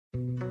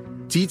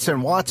Dietz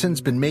and Watson's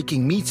been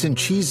making meats and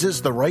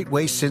cheeses the right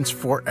way since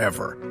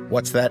forever.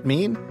 What's that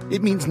mean?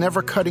 It means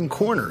never cutting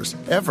corners,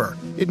 ever.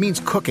 It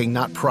means cooking,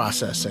 not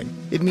processing.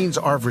 It means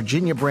our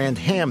Virginia brand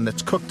ham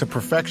that's cooked to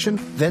perfection,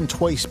 then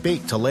twice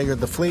baked to layer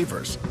the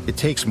flavors. It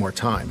takes more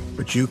time,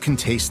 but you can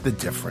taste the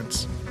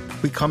difference.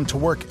 We come to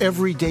work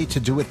every day to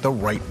do it the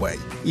right way,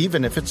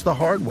 even if it's the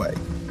hard way.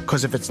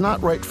 Because if it's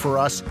not right for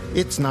us,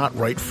 it's not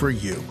right for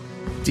you.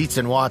 Dietz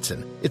and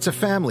Watson, it's a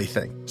family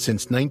thing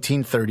since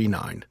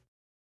 1939.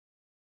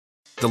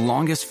 The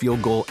longest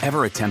field goal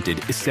ever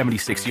attempted is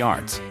 76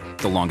 yards.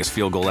 The longest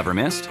field goal ever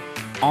missed?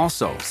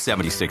 Also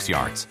 76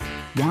 yards.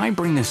 Why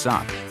bring this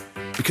up?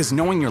 Because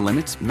knowing your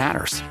limits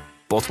matters,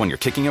 both when you're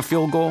kicking a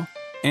field goal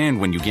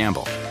and when you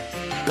gamble.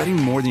 Betting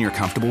more than you're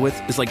comfortable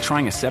with is like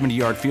trying a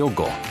 70-yard field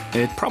goal.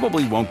 It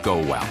probably won't go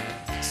well.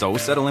 So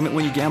set a limit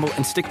when you gamble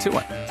and stick to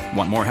it.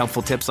 Want more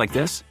helpful tips like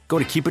this? Go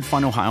to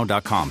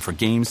keepitfunohio.com for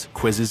games,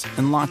 quizzes,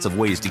 and lots of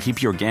ways to keep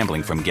your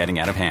gambling from getting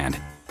out of hand.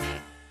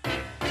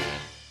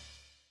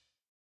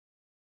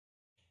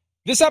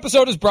 This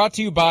episode is brought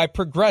to you by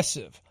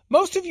Progressive.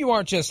 Most of you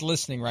aren't just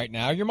listening right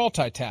now, you're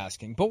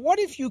multitasking. But what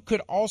if you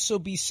could also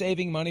be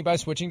saving money by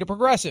switching to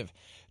Progressive?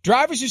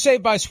 Drivers who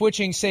save by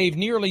switching save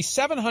nearly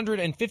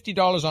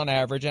 $750 on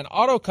average, and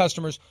auto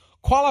customers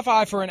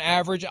qualify for an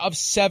average of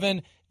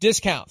 7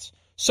 discounts.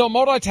 So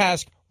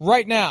multitask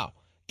right now.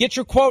 Get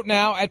your quote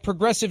now at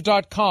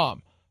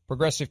Progressive.com.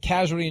 Progressive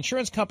Casualty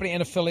Insurance Company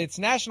and affiliates,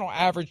 national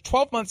average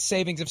 12-month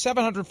savings of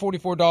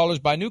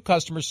 $744 by new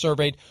customers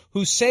surveyed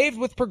who saved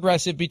with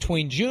Progressive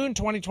between June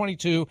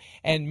 2022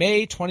 and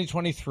May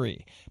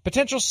 2023.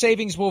 Potential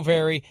savings will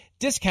vary.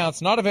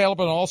 Discounts not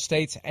available in all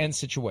states and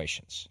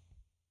situations.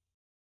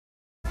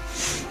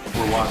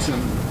 Where Watson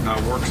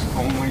works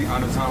only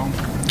on his own,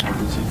 or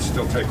does he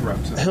still take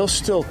reps? He'll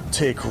still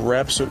take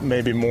reps,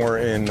 maybe more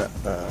in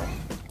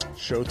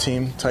show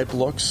team type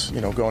looks,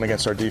 going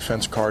against our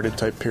defense, carded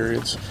type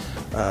periods.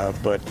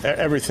 But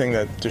everything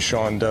that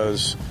Deshaun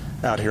does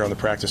out here on the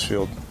practice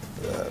field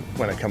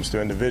when it comes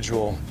to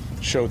individual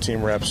show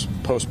team reps,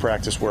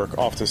 post-practice work,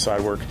 off to the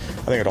side work,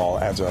 I think it all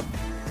adds up.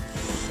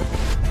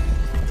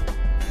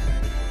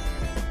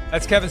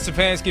 That's Kevin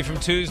Stefanski from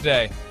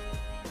Tuesday.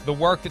 The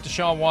work that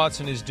Deshaun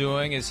Watson is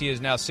doing is he is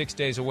now 6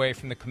 days away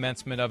from the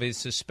commencement of his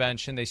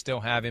suspension. They still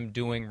have him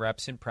doing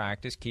reps in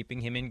practice,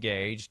 keeping him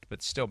engaged.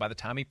 But still, by the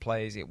time he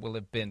plays, it will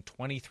have been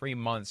 23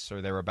 months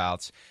or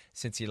thereabouts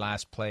since he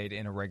last played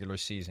in a regular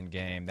season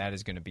game. That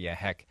is going to be a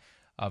heck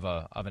of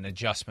an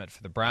adjustment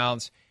for the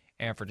Browns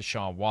and for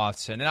Deshaun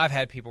Watson. And I've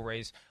had people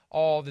raise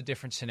all the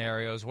different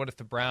scenarios. What if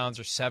the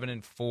Browns are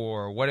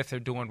 7-4? What if they're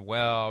doing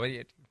well?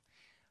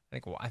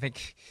 I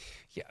think,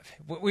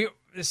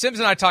 Sims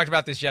and I talked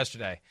about this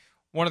yesterday.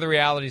 One of the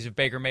realities of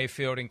Baker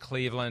Mayfield in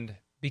Cleveland,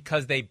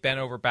 because they bent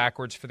over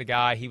backwards for the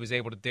guy, he was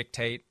able to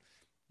dictate,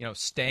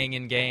 staying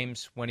in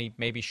games when he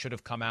maybe should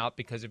have come out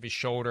because of his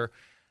shoulder.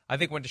 I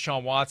think when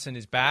Deshaun Watson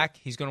is back,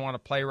 he's going to want to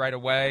play right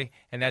away,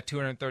 and that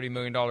 $230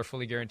 million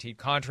fully guaranteed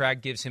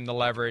contract gives him the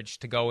leverage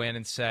to go in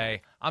and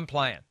say, I'm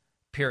playing,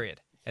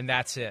 period, and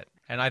that's it.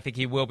 And I think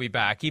he will be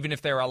back. Even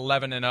if they're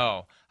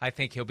 11-0, I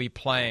think he'll be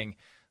playing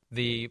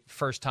the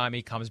first time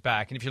he comes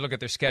back. And if you look at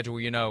their schedule,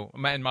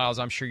 and Miles,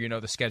 I'm sure you know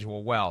the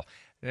schedule well.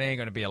 They ain't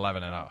going to be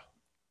 11-0.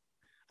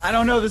 I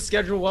don't know the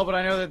schedule well, but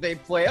I know that they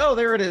play. Oh,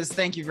 there it is.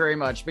 Thank you very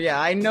much. But yeah,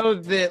 I know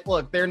that,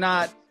 look, they're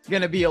not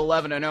going to be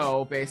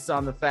 11-0 based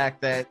on the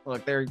fact that,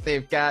 look,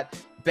 they've got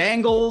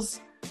Bengals,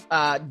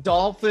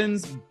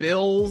 Dolphins,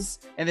 Bills,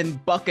 and then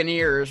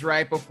Buccaneers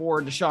right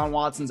before Deshaun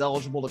Watson's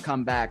eligible to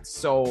come back.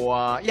 So,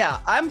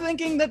 I'm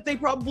thinking that they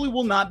probably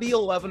will not be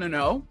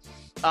 11-0.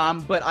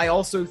 But I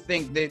also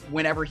think that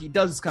whenever he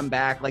does come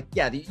back,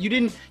 you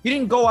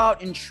didn't go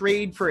out and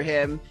trade for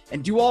him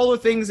and do all the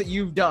things that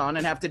you've done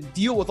and have to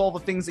deal with all the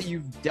things that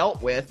you've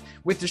dealt with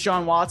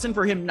Deshaun Watson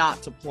for him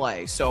not to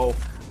play. So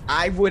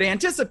I would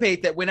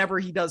anticipate that whenever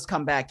he does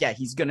come back,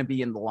 he's going to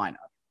be in the lineup.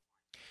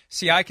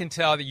 See, I can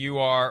tell that you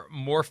are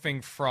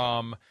morphing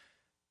from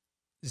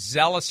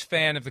zealous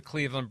fan of the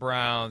Cleveland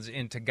Browns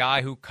into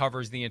guy who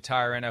covers the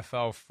entire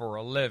NFL for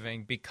a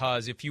living,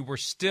 because if you were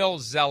still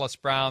zealous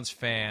Browns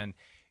fan,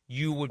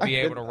 you would be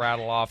able to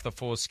rattle off the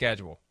full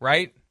schedule,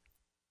 right?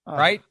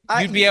 Right?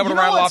 You'd be able to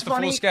rattle off the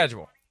full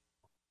schedule.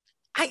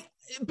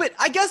 But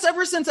I guess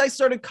ever since I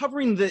started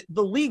covering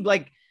the league,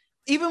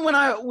 even when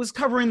I was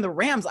covering the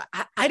Rams,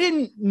 I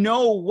didn't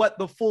know what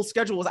the full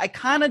schedule was. I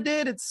kind of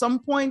did at some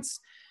points,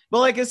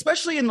 but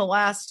especially in the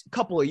last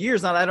couple of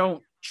years, now that I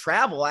don't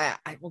travel,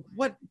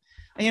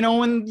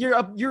 when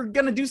you're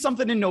gonna do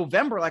something in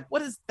November,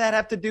 what does that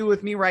have to do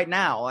with me right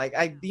now?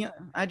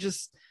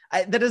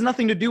 That has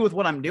nothing to do with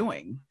what I'm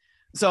doing.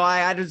 So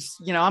I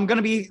just I'm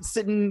gonna be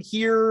sitting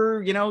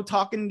here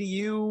talking to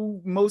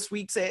you most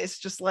weeks. It's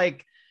just I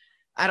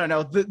don't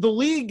know, the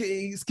league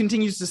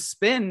continues to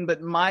spin,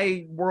 but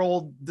my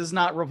world does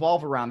not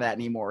revolve around that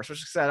anymore,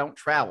 especially because I don't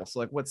travel.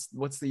 So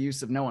what's the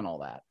use of knowing all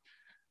that?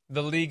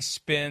 the league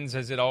spins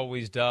as it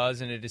always does,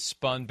 and it has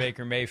spun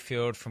Baker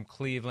Mayfield from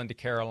Cleveland to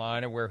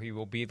Carolina, where he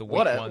will be the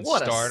week one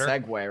starter. What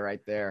a segue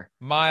right there.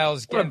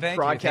 Myles Garrett,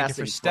 thank you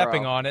for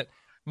stepping on it.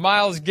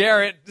 Myles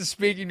Garrett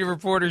speaking to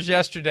reporters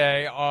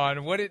yesterday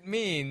on what it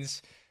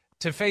means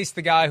to face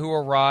the guy who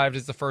arrived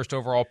as the first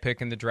overall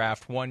pick in the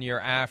draft 1 year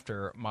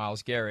after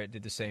Myles Garrett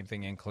did the same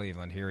thing in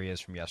Cleveland. Here he is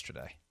from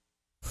yesterday.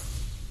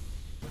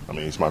 I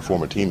mean, he's my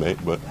former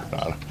teammate, but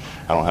I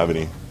don't have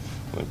any.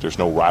 There's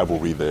no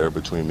rivalry there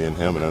between me and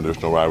him, and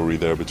there's no rivalry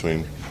there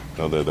between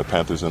the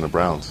Panthers and the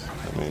Browns.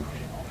 I mean,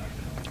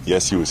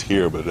 yes, he was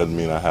here, but it doesn't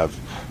mean I have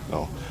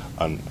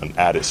an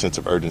added sense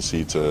of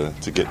urgency to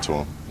get to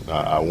him.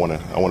 I want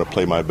to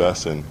play my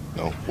best, and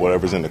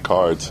whatever's in the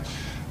cards,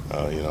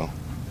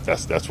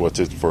 that's what's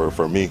it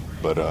for me.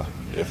 But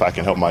if I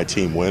can help my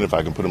team win, if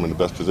I can put them in the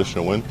best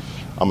position to win,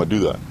 I'm gonna do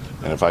that.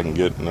 And if I can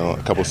get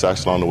a couple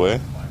sacks along the way,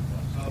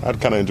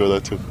 I'd kind of enjoy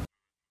that too.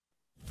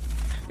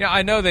 Yeah,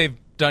 I know they've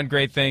done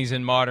great things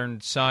in modern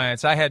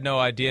science. I had no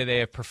idea they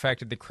have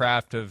perfected the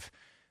craft of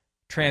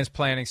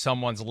transplanting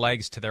someone's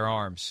legs to their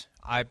arms.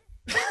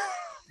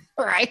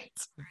 Right.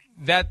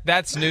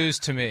 That's news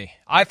to me.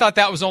 I thought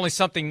that was only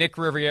something Nick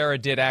Riviera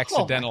did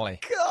accidentally.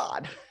 Oh, my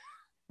God.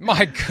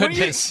 My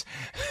goodness.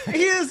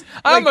 He is,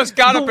 I almost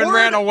got up and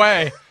ran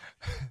away.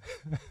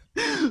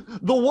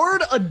 The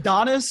word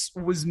Adonis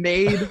was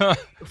made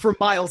for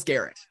Myles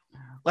Garrett.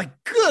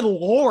 Good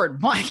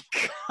Lord, my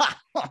God.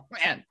 Oh,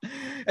 man.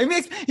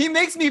 He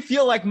makes me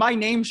feel like my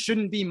name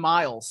shouldn't be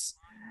Miles.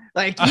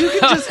 You can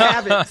just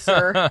have it,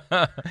 sir.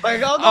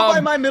 I'll go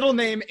by my middle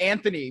name,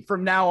 Anthony,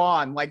 from now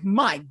on.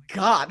 My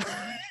God.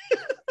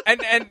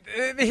 and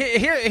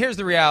here's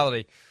the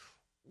reality.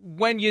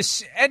 When you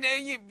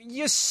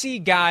see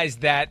guys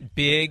that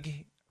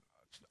big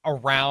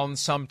around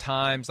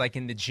sometimes,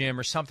 in the gym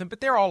or something,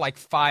 but they're all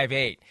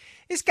 5'8".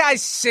 This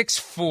guy's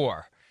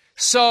 6'4".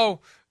 So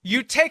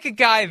you take a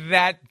guy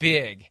that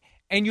big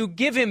and you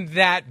give him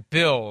that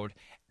build,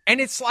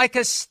 and it's like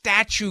a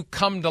statue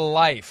come to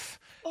life.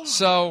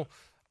 So,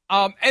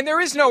 and there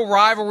is no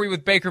rivalry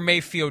with Baker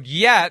Mayfield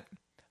yet,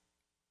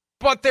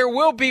 but there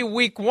will be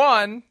week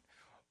one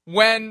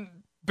when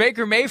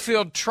Baker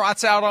Mayfield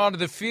trots out onto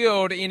the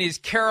field in his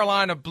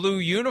Carolina blue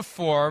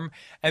uniform,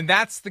 and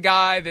that's the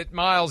guy that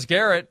Myles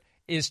Garrett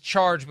is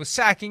charged with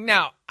sacking.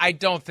 Now, I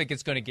don't think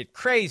it's going to get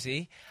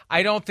crazy.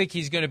 I don't think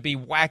he's going to be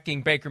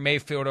whacking Baker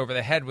Mayfield over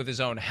the head with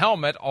his own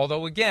helmet,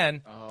 although,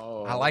 again,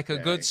 I like a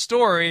good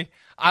story.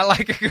 I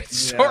like a good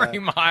story,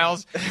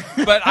 Miles,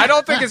 but I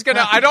don't think it's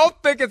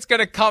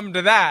gonna come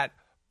to that.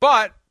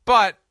 But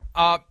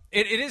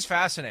it is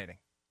fascinating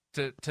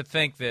to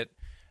think that.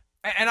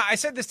 And I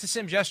said this to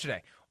Sims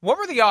yesterday. What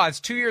were the odds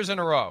 2 years in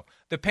a row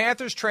the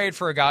Panthers trade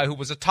for a guy who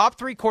was a top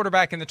 3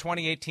 quarterback in the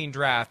 2018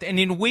 draft, and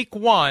in week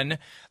one,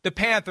 the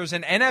Panthers,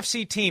 an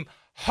NFC team,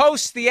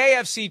 hosts the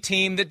AFC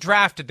team that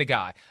drafted the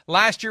guy?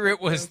 Last year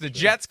it was the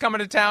Jets coming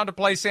to town to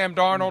play Sam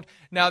Darnold.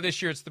 Now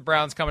this year it's the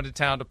Browns coming to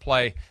town to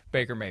play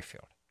Baker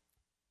Mayfield.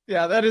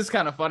 Yeah, that is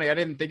kind of funny. I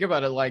didn't think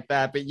about it like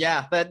that. But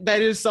yeah, that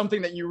is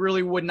something that you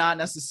really would not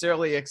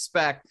necessarily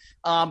expect.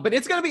 But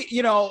it's going to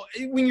be,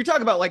 when you talk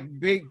about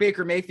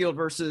Baker Mayfield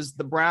versus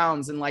the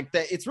Browns and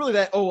that, it's really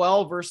that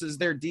OL versus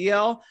their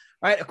DL,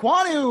 right?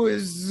 Ekwonu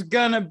is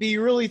going to be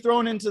really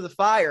thrown into the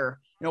fire,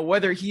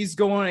 whether he's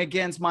going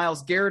against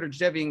Myles Garrett or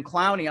Jadeveon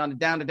Clowney on a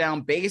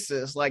down-to-down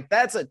basis.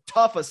 That's a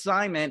tough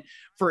assignment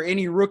for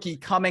any rookie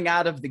coming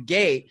out of the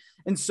gate.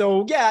 And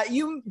so, yeah,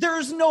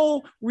 there's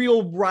no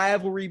real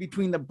rivalry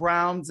between the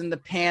Browns and the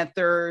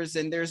Panthers,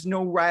 and there's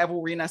no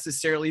rivalry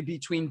necessarily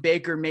between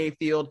Baker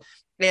Mayfield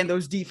and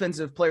those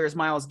defensive players,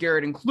 Myles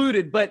Garrett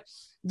included. But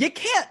you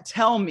can't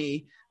tell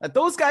me that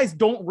those guys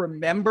don't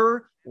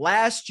remember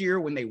last year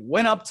when they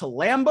went up to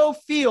Lambeau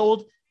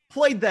Field,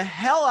 played the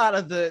hell out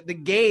of the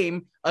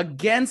game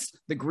against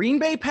the Green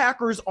Bay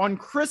Packers on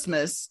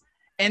Christmas,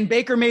 and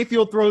Baker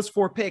Mayfield throws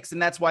 4 picks,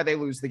 and that's why they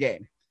lose the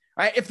game.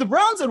 Right? If the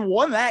Browns had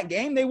won that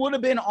game, they would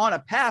have been on a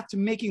path to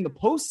making the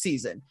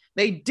postseason.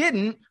 They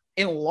didn't,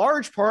 in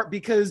large part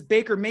because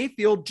Baker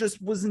Mayfield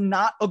just was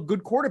not a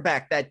good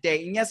quarterback that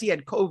day. And yes, he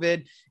had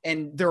COVID,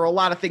 and there are a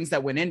lot of things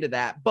that went into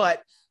that.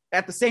 But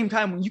at the same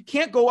time, when you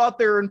can't go out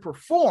there and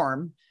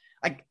perform,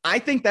 I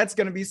think that's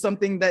going to be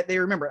something that they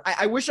remember.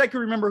 I wish I could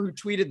remember who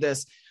tweeted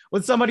this,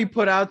 when somebody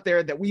put out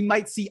there that we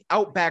might see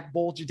Outback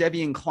Bowl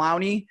Jadeveon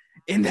Clowney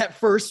in that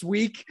first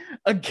week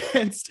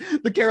against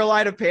the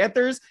Carolina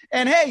Panthers.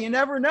 And hey, you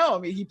never know. I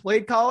mean, he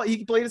played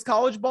his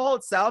college ball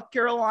at South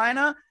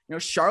Carolina.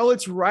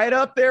 Charlotte's right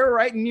up there,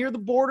 right near the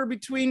border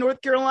between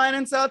North Carolina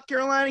and South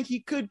Carolina.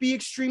 He could be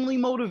extremely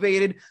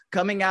motivated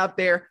coming out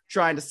there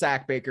trying to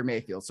sack Baker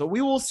Mayfield. So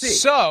we will see.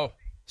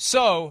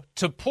 So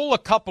to pull a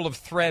couple of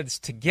threads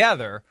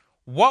together,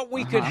 what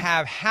we could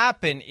have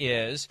happen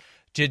is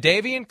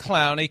Jadeveon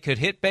Clowney could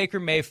hit Baker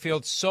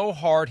Mayfield so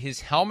hard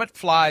his helmet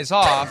flies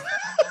off,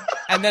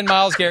 and then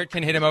Myles Garrett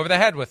can hit him over the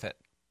head with it.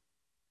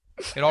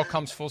 It all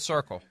comes full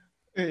circle.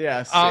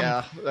 Yes,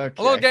 yeah. Okay.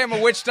 A little game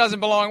of which doesn't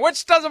belong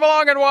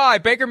and why.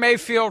 Baker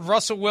Mayfield,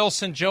 Russell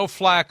Wilson, Joe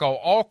Flacco,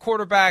 all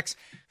quarterbacks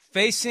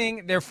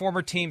facing their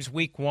former teams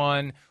week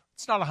one.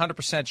 It's not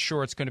 100%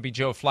 sure it's going to be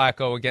Joe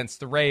Flacco against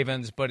the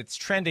Ravens, but it's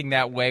trending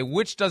that way.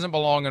 Which doesn't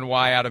belong and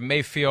why out of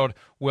Mayfield,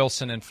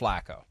 Wilson, and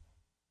Flacco?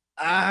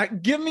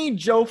 Give me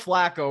Joe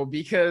Flacco,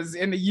 because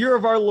in the year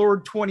of our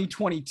Lord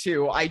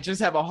 2022, I just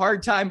have a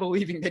hard time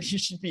believing that he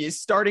should be a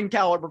starting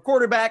caliber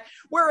quarterback.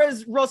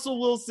 Whereas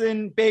Russell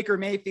Wilson, Baker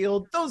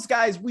Mayfield, those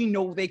guys, we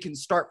know they can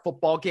start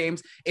football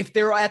games. If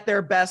they're at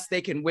their best,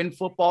 they can win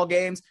football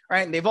games,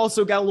 right? And they've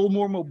also got a little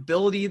more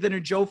mobility than a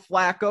Joe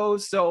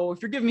Flacco. So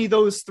if you're giving me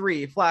those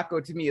three,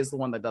 Flacco to me is the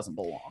one that doesn't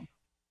belong.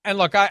 And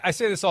look, I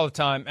say this all the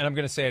time, and I'm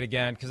going to say it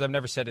again because I've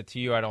never said it to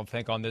you, I don't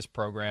think, on this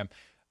program.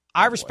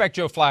 I respect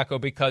Joe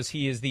Flacco because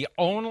he is the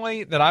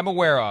only that I'm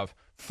aware of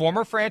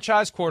former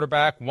franchise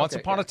quarterback, once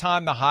upon a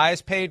time the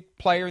highest paid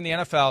player in the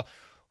NFL,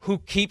 who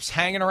keeps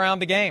hanging around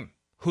the game,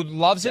 who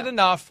loves it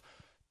enough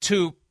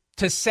to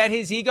set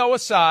his ego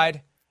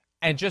aside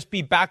and just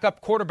be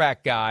backup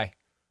quarterback guy,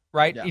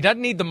 right? Yeah. He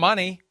doesn't need the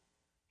money.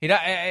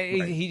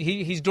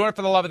 He's doing it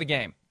for the love of the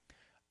game.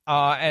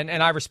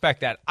 And I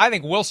respect that. I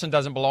think Wilson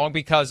doesn't belong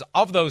because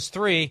of those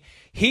three,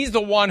 he's the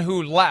one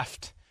who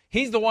left.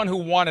 He's the one who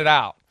wanted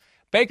out.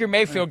 Baker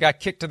Mayfield got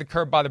kicked to the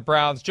curb by the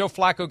Browns. Joe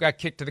Flacco got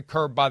kicked to the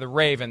curb by the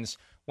Ravens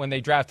when they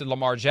drafted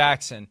Lamar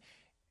Jackson.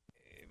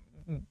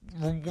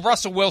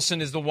 Russell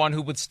Wilson is the one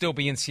who would still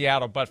be in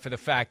Seattle, but for the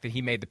fact that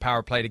he made the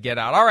power play to get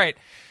out. All right,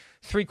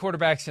 three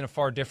quarterbacks in a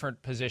far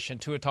different position.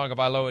 Tua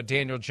Tagovailoa,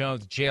 Daniel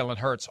Jones, Jalen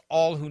Hurts,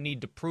 all who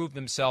need to prove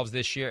themselves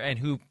this year and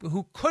who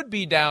could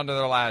be down to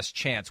their last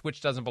chance.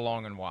 Which doesn't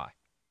belong and why?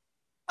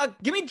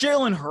 Give me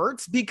Jalen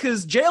Hurts,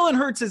 because Jalen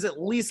Hurts has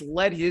at least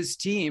led his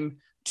team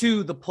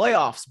to the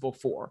playoffs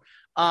before.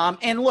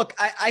 And look,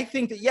 I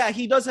think that, yeah,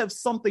 he does have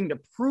something to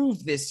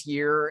prove this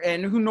year,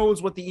 and who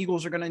knows what the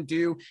Eagles are going to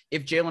do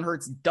if Jalen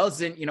Hurts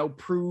doesn't,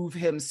 prove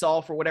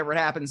himself or whatever it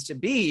happens to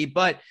be.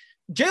 But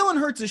Jalen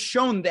Hurts has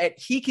shown that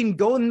he can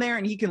go in there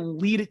and he can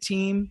lead a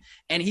team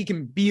and he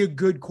can be a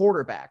good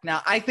quarterback.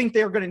 Now, I think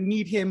they're going to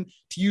need him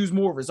to use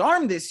more of his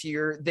arm this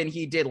year than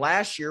he did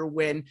last year,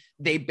 when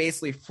they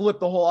basically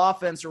flipped the whole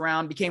offense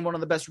around, became one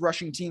of the best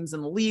rushing teams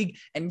in the league,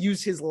 and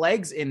used his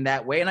legs in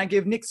that way. And I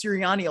give Nick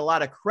Sirianni a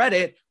lot of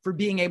credit for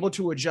being able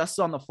to adjust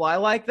on the fly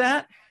like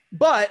that.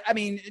 But, I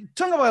mean,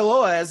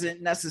 Tagovailoa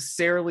hasn't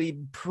necessarily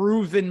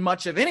proven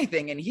much of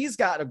anything, and he's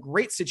got a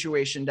great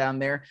situation down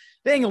there.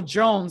 Daniel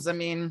Jones, I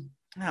mean,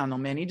 I don't know,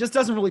 man. He just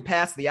doesn't really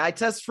pass the eye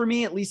test for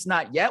me, at least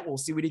not yet. We'll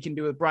see what he can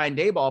do with Brian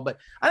Daboll, but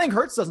I think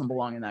Hurts doesn't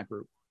belong in that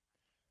group.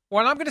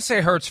 Well, I'm going to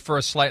say Hurts for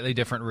a slightly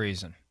different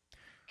reason.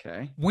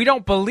 Okay. We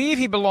don't believe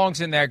he belongs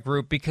in that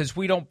group because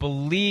we don't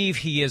believe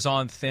he is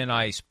on thin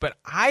ice. But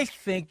I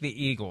think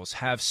the Eagles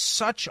have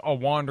such a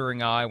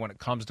wandering eye when it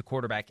comes to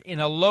quarterback in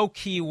a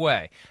low-key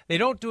way. They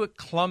don't do it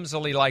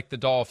clumsily like the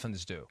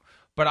Dolphins do.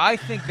 But I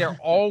think they're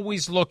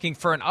always looking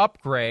for an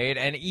upgrade.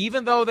 And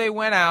even though they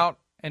went out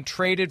and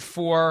traded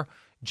for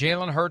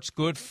Jalen Hurts'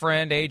 good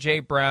friend,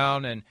 A.J.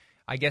 Brown, and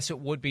I guess it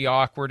would be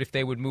awkward if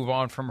they would move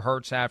on from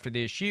Hurts after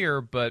this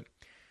year, but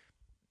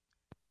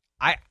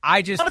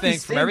I just think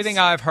from everything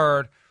I've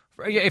heard,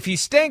 if he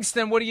stinks,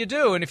 then what do you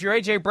do? And if you're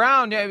A.J.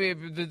 Brown,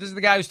 this is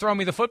the guy who's throwing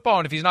me the football,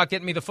 and if he's not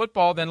getting me the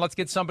football, then let's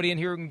get somebody in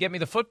here who can get me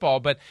the football.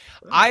 But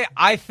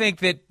I think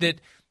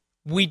that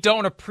we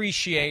don't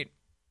appreciate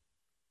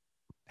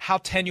how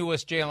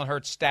tenuous Jalen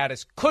Hurts'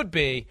 status could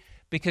be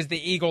because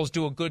the Eagles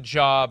do a good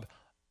job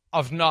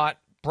of not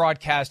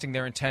broadcasting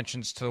their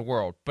intentions to the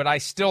world. But I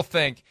still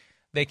think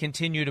they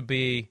continue to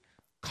be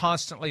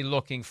constantly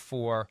looking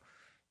for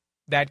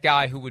that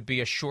guy who would be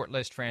a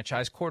short-list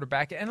franchise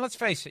quarterback. And let's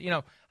face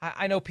it,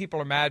 I know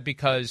people are mad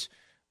because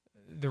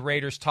the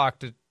Raiders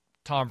talked to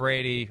Tom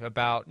Brady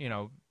about,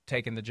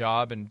 taking the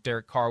job and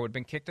Derek Carr would have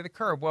been kicked to the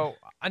curb. Well,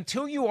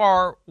 until you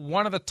are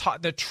one of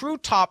the true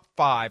top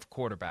five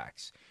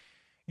quarterbacks,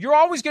 you're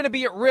always going to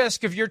be at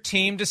risk of your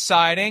team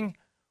deciding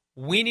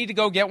we need to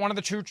go get one of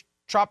the true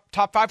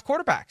top five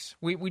quarterbacks.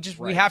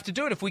 We have to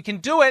do it. If we can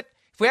do it,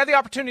 if we have the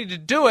opportunity to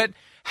do it,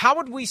 how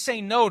would we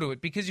say no to it?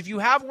 Because if you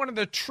have one of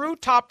the true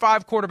top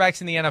five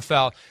quarterbacks in the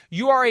NFL,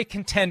 you are a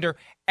contender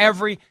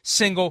every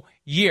single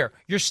year.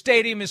 Your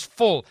stadium is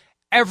full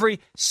every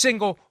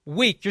single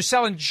week. You're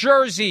selling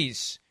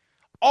jerseys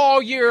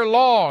all year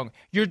long.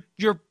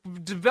 You're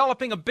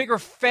developing a bigger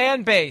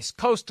fan base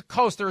coast to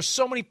coast. There are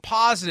so many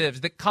positives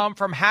that come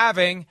from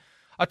having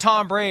a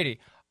Tom Brady,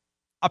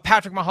 a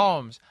Patrick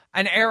Mahomes,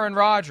 an Aaron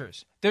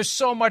Rodgers. There's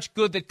so much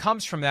good that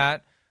comes from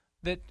that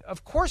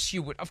of course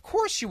you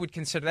would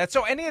consider that.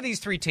 So any of these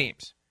three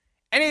teams,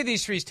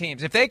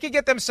 if they could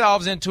get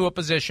themselves into a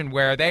position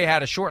where they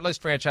had a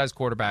short-list franchise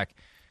quarterback,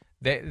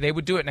 they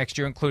would do it next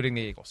year, including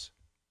the Eagles.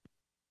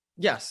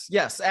 Yes,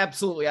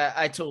 absolutely.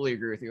 I totally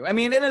agree with you. I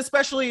mean, and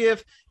especially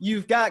if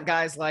you've got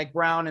guys like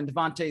Brown and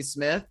Devontae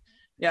Smith,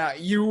 yeah,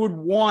 you would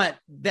want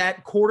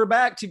that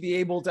quarterback to be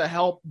able to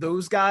help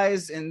those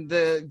guys, and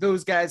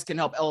those guys can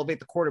help elevate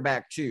the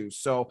quarterback too.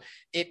 So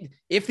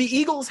if the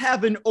Eagles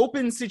have an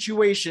open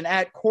situation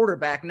at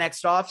quarterback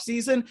next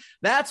offseason,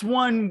 that's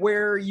one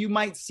where you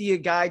might see a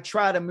guy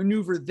try to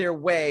maneuver their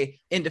way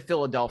into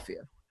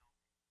Philadelphia.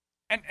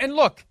 And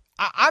look,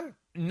 I'm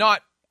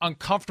not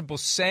uncomfortable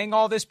saying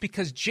all this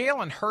because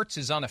Jalen Hurts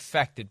is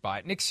unaffected by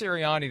it. Nick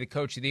Sirianni, the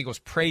coach of the Eagles,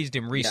 praised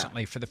him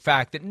recently for the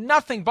fact that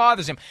nothing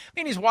bothers him. I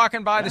mean, he's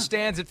walking by the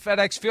stands at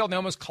FedEx Field and they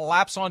almost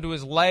collapse onto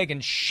his leg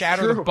and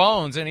shatter the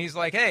bones. And he's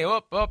like, hey,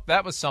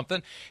 that was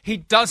something. He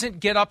doesn't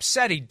get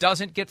upset. He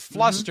doesn't get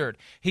flustered.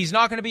 He's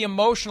not going to be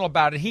emotional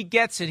about it. He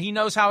gets it. He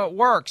knows how it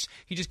works.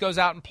 He just goes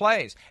out and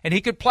plays. And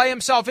he could play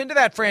himself into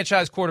that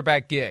franchise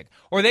quarterback gig.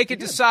 Or they could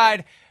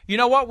decide, you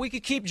know what? We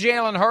could keep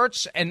Jalen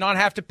Hurts and not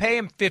have to pay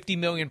him $50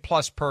 million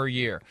plus per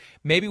year.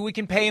 Maybe we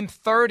can pay him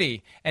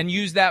 $30 and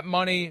use that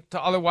money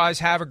to otherwise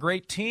have a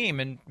great team,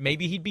 and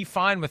maybe he'd be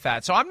fine with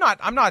that. So I'm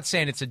not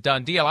saying it's a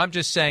done deal. I'm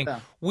just saying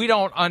we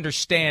don't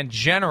understand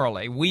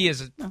generally. We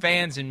as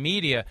fans and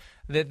media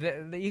that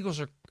the Eagles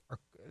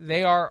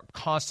are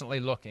constantly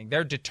looking.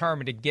 They're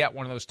determined to get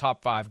one of those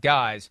top 5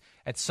 guys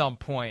at some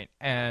point,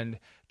 and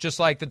just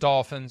like the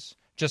Dolphins,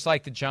 just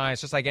like the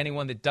Giants, just like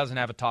anyone that doesn't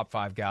have a top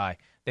 5 guy,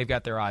 they've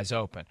got their eyes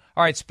open.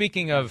 All right,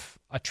 speaking of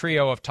a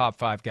trio of top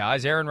 5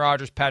 guys, Aaron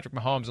Rodgers, Patrick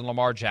Mahomes, and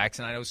Lamar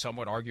Jackson. I know some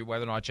would argue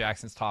whether or not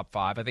Jackson's top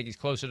 5. I think he's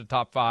closer to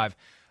top 5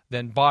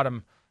 than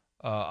bottom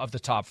of the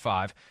top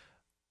 5.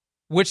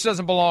 Which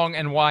doesn't belong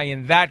and why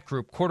in that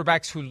group?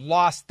 Quarterbacks who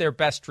lost their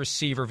best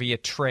receiver via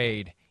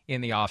trade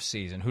in the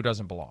offseason. Who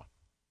doesn't belong?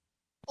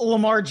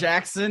 Lamar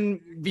Jackson,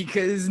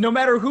 because no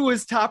matter who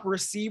his top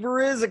receiver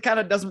is, it kind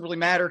of doesn't really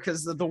matter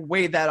because of the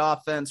way that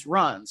offense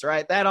runs,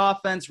 right? That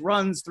offense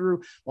runs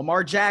through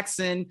Lamar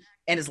Jackson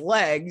and his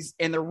legs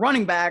and the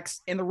running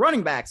backs and the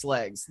running backs'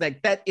 legs.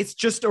 Like that, it's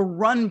just a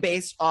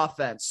run-based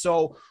offense.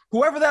 So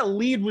whoever that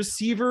lead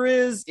receiver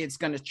is, it's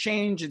going to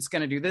change. It's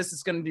going to do this.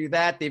 It's going to do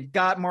that. They've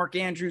got Mark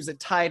Andrews at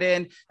tight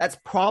end. That's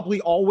probably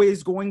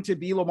always going to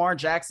be Lamar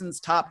Jackson's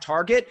top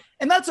target,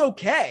 and that's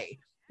okay.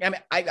 I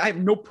mean, I have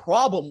no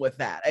problem with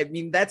that. I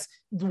mean, that's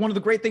one of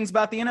the great things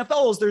about the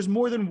NFL is there's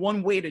more than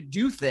one way to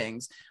do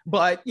things.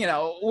 But, you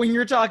know, when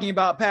you're talking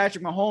about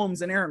Patrick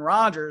Mahomes and Aaron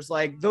Rodgers,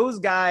 like those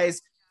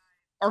guys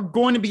are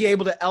going to be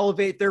able to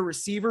elevate their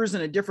receivers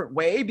in a different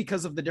way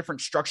because of the different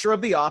structure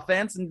of the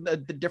offense and the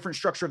different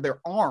structure of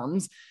their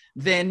arms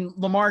than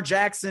Lamar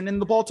Jackson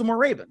and the Baltimore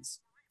Ravens.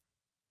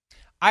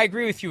 I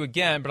agree with you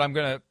again, but I'm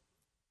going to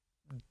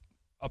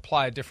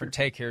apply a different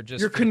take here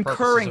just you're for the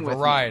purposes of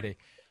variety. Me.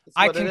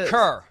 I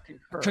concur.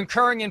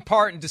 Concurring in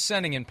part and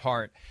dissenting in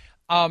part.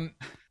 I'm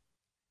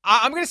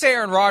going to say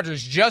Aaron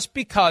Rodgers just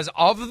because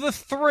of the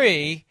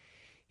 3,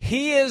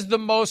 he is the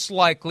most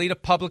likely to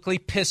publicly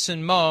piss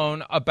and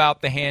moan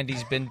about the hand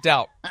he's been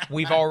dealt.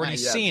 We've already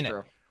seen it,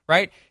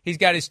 right? He's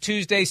got his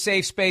Tuesday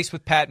safe space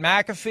with Pat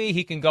McAfee.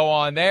 He can go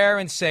on there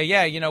and say,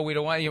 yeah, you know, we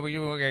don't want we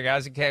got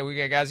guys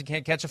that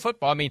can't catch a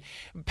football. I mean,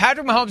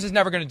 Patrick Mahomes is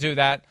never going to do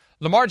that.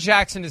 Lamar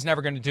Jackson is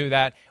never going to do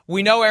that.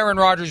 We know Aaron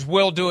Rodgers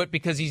will do it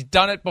because he's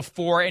done it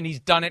before and he's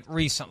done it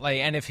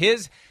recently. And if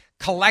his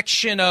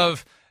collection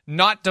of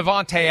not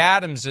Davante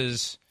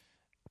Adams's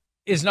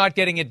is not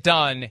getting it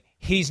done,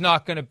 he's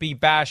not going to be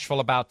bashful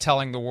about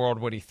telling the world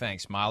what he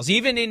thinks, Miles.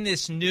 Even in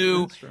this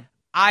new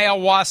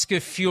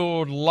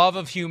ayahuasca-fueled love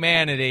of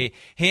humanity,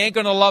 he ain't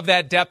going to love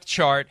that depth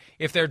chart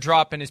if they're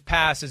dropping his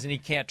passes and he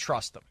can't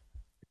trust them.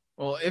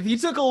 Well, if you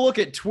took a look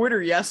at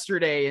Twitter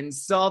yesterday and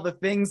saw the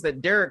things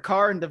that Derek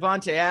Carr and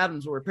Davante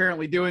Adams were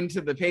apparently doing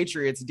to the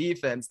Patriots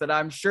defense, that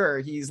I'm sure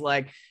he's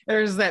like,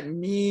 there's that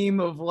meme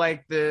of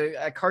like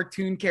a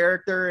cartoon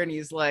character and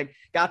he's like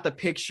got the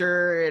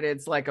picture and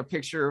it's like a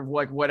picture of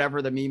like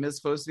whatever the meme is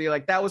supposed to be.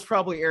 Like that was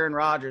probably Aaron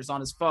Rodgers on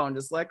his phone,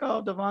 just like,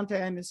 oh,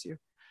 Davante, I miss you.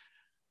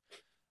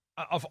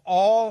 Of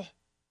all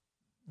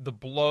the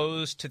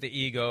blows to the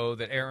ego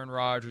that Aaron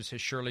Rodgers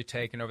has surely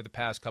taken over the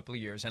past couple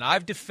of years. And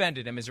I've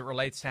defended him as it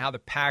relates to how the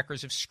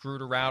Packers have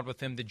screwed around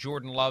with him, the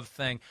Jordan Love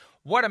thing.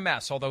 What a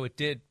mess, although it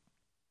did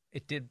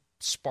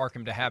spark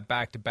him to have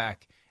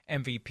back-to-back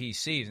MVP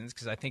seasons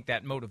because I think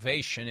that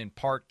motivation in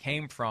part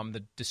came from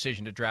the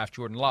decision to draft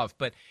Jordan Love.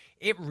 But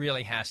it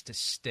really has to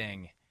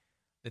sting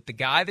that the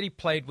guy that he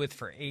played with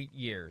for 8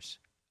 years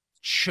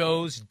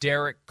chose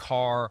Derek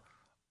Carr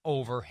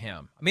over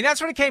him. I mean,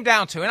 that's what it came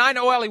down to. And I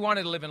know, well, he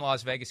wanted to live in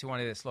Las Vegas. He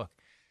wanted this. Look,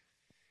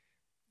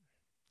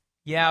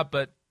 yeah,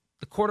 but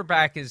the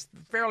quarterback is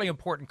a fairly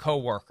important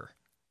coworker.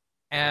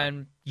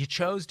 And you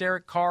chose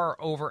Derek Carr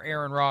over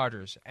Aaron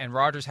Rodgers, and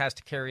Rodgers has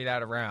to carry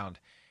that around.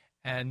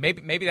 And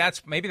maybe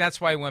that's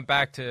why he went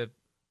back to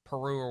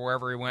Peru or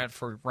wherever he went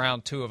for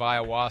round 2 of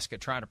ayahuasca,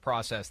 trying to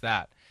process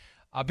that.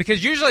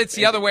 Because usually it's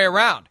the other way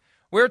around.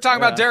 We were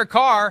talking about Derek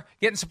Carr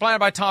getting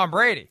supplanted by Tom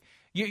Brady.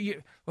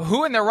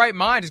 Who in their right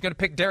mind is going to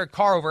pick Derek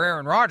Carr over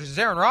Aaron Rodgers? It's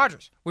Aaron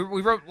Rodgers. We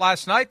wrote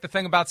last night the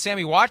thing about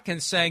Sammy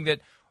Watkins saying that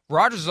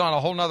Rodgers is on a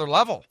whole nother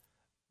level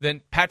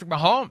than Patrick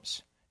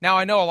Mahomes. Now,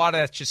 I know a lot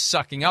of that's just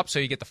sucking up so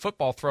you get the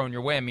football thrown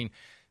your way. I mean,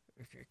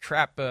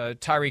 crap,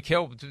 Tyreek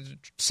Hill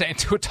saying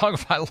Tua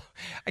Tagovailoa.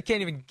 I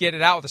can't even get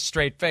it out with a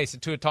straight face.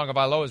 And Tua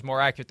Tagovailoa is more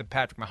accurate than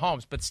Patrick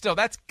Mahomes. But still,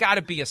 that's got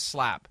to be a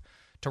slap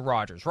to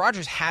Rodgers.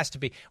 Rodgers has to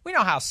be. We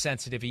know how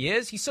sensitive he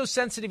is. He's so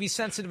sensitive, he's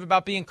sensitive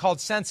about being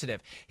called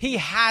sensitive. He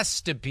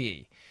has to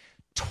be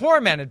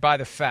tormented by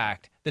the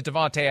fact that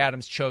Davante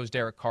Adams chose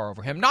Derek Carr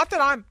over him. Not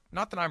that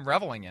I'm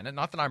reveling in it,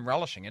 not that I'm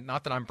relishing it,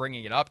 not that I'm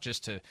bringing it up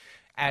just to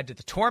add to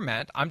the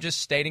torment. I'm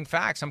just stating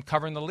facts. I'm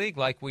covering the league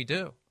like we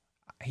do.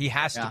 He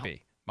has to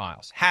be,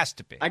 Miles. Has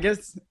to be. I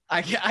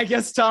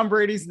guess Tom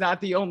Brady's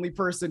not the only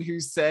person who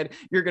said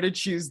you're going to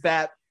choose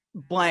that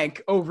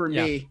blank over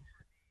me.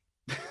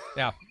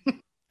 Yeah.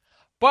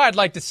 But I'd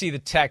like to see the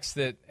text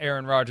that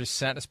Aaron Rodgers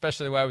sent,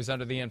 especially when I was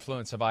under the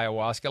influence of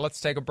ayahuasca.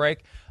 Let's take a break.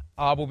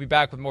 We'll be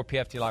back with more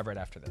PFT Live right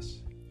after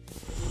this.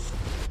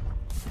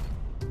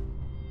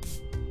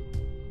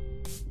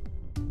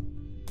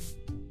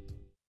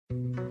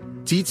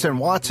 Dietz &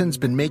 Watson's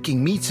been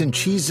making meats and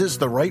cheeses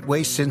the right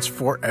way since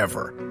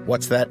forever.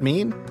 What's that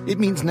mean? It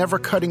means never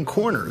cutting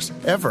corners,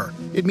 ever.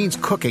 It means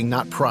cooking,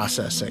 not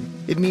processing.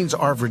 It means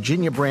our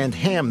Virginia brand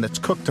ham that's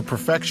cooked to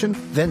perfection,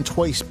 then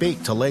twice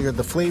baked to layer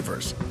the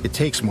flavors. It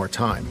takes more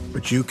time,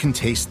 but you can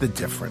taste the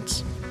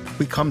difference.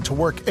 We come to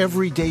work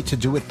every day to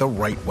do it the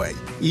right way,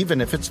 even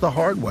if it's the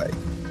hard way.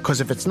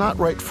 Because if it's not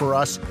right for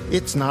us,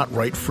 it's not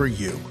right for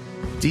you.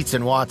 Dietz &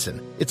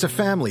 Watson, it's a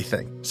family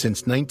thing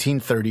since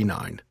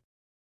 1939.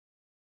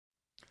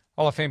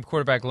 Hall of Fame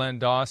quarterback Len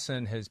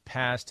Dawson has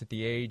passed at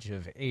the age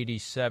of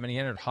 87. He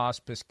entered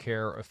hospice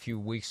care a few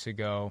weeks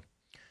ago.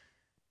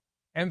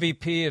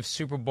 MVP of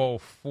Super Bowl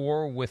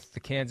IV with the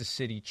Kansas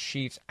City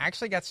Chiefs.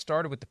 Actually got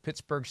started with the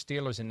Pittsburgh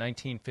Steelers in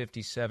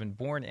 1957.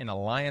 Born in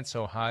Alliance,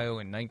 Ohio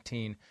in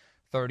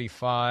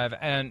 1935.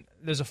 And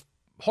there's a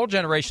whole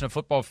generation of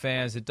football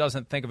fans that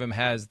doesn't think of him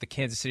as the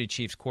Kansas City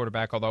Chiefs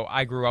quarterback, although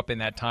I grew up in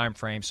that time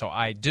frame, so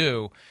I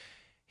do.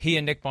 He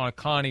and Nick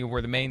Bonaconti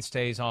were the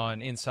mainstays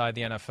on Inside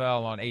the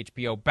NFL on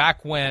HBO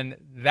back when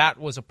that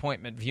was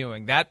appointment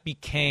viewing. That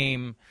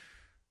became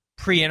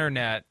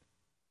pre-internet,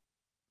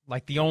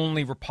 like the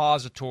only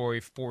repository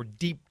for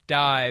deep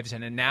dives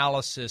and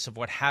analysis of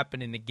what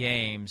happened in the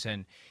games.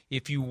 And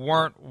if you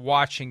weren't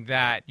watching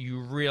that,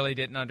 you really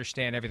didn't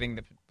understand everything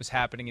that was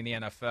happening in the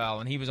NFL.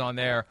 And he was on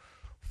there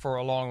for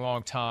a long,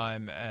 long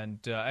time. And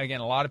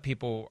again, a lot of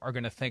people are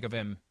going to think of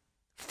him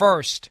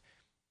first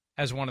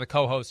as one of the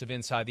co-hosts of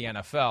Inside the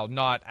NFL,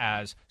 not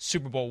as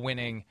Super Bowl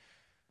winning,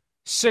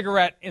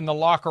 cigarette in the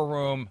locker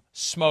room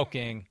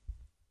smoking.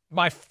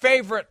 My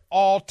favorite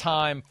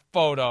all-time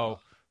photo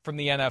from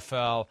the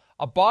NFL,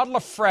 a bottle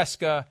of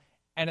Fresca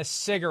and a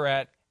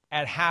cigarette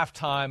at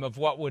halftime of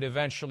what would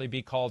eventually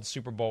be called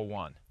Super Bowl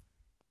I.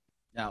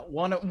 Now,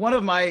 one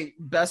of my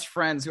best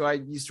friends who I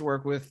used to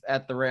work with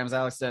at the Rams,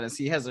 Alex Dennis,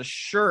 he has a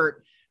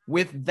shirt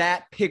with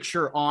that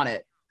picture on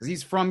it.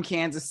 He's from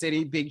Kansas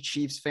City, big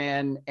Chiefs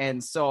fan.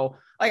 And so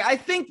like, I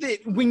think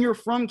that when you're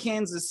from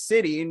Kansas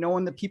City,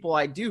 knowing the people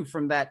I do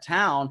from that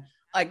town,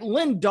 like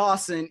Len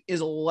Dawson is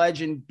a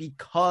legend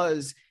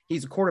because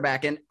he's a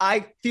quarterback. And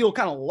I feel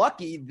kind of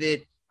lucky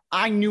that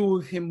I knew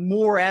of him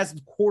more as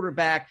the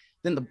quarterback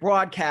than the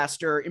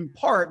broadcaster, in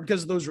part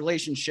because of those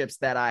relationships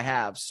that I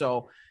have.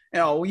 So, you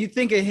know, when you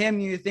think of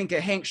him, you think of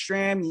Hank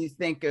Stram, you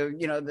think of,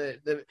 you know,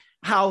 the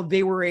how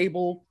they were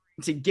able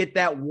to get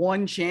that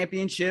one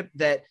championship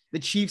that the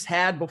Chiefs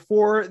had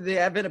before the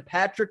advent of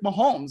Patrick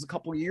Mahomes a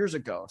couple of years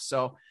ago.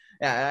 So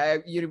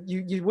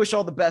you wish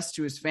all the best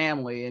to his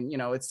family. And, you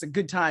know, it's a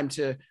good time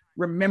to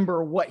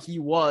remember what he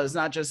was,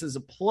 not just as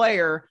a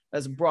player,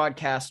 as a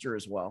broadcaster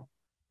as well.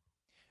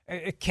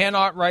 It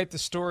cannot write the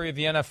story of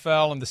the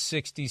NFL in the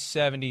 60s,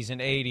 70s, and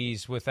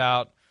 80s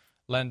without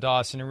Len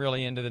Dawson, and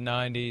really into the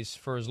 90s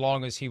for as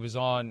long as he was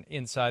on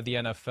Inside the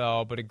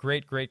NFL. But a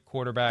great, great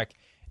quarterback.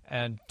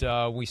 And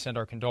we send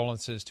our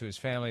condolences to his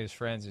family, his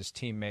friends, his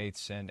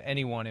teammates, and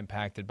anyone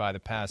impacted by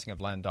the passing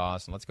of Len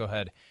Dawson. Let's go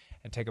ahead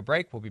and take a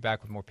break. We'll be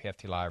back with more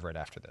PFT Live right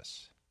after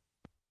this.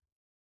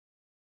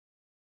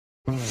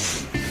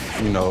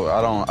 You know,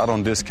 I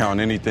don't discount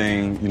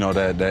anything, you know,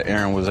 that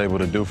Aaron was able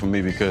to do for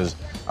me because,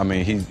 I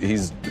mean,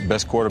 he's the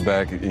best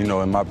quarterback, you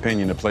know, in my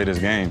opinion, to play this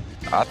game.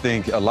 I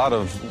think a lot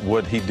of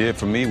what he did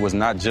for me was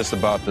not just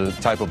about the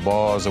type of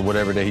balls or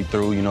whatever that he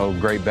threw, you know,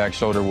 great back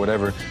shoulder,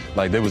 whatever.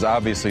 Like, there was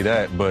obviously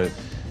that, but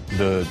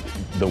the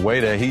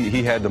way that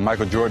he had the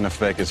Michael Jordan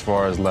effect as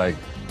far as, like,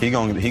 he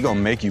gonna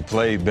make you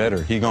play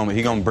better. He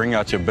gonna bring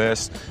out your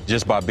best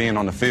just by being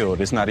on the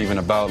field. It's not even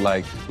about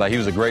like he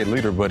was a great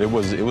leader, but it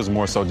was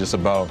more so just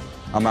about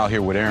I'm out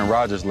here with Aaron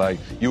Rodgers. Like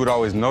you would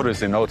always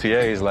notice in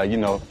OTAs, like, you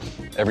know,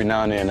 every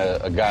now and then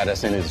a guy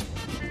that's in his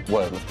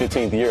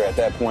 15th year at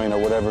that point or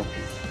whatever,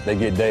 they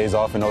get days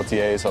off in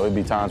OTAs, so it'd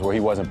be times where he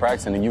wasn't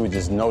practicing, and you would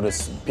just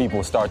notice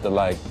people start to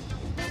like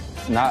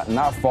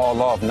not fall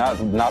off,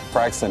 not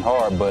practicing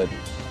hard, but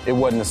it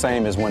wasn't the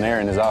same as when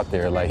Aaron is out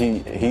there. Like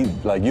he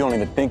like you don't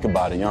even think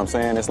about it. You know what I'm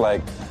saying? It's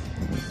like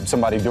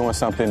somebody doing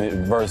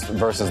something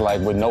versus like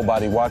with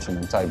nobody watching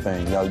them type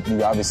thing. You know,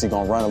 you obviously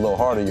gonna run a little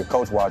harder. Your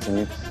coach watching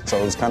you, so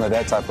it's kind of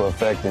that type of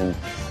effect. And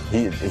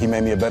he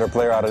made me a better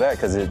player out of that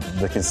because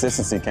the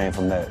consistency came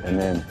from that. And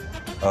then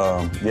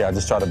I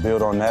just try to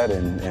build on that.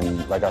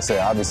 And like I said,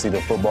 obviously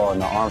the football and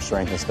the arm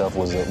strength and stuff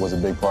was a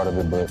big part of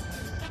it. But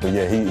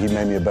yeah, he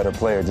made me a better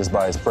player just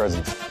by his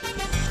presence.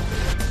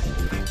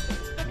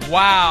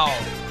 Wow.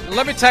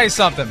 Let me tell you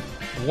something.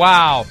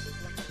 Wow.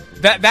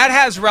 That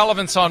has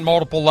relevance on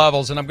multiple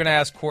levels, and I'm going to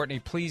ask Courtney,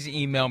 please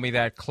email me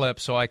that clip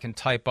so I can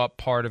type up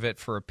part of it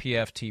for a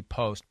PFT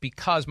post.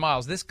 Because,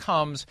 Miles, this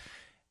comes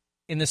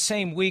in the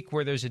same week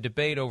where there's a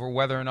debate over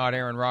whether or not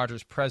Aaron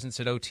Rodgers' presence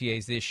at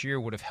OTAs this year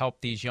would have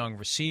helped these young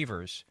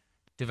receivers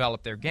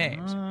develop their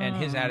games. And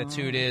his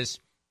attitude is,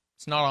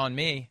 it's not on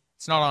me.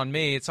 It's not on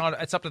me. It's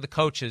up to the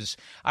coaches.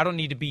 I don't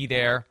need to be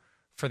there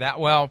for that.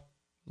 Well,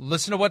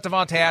 listen to what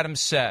Davante Adams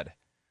said.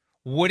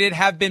 Would it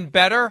have been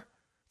better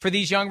for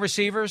these young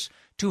receivers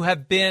to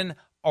have been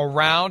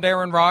around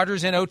Aaron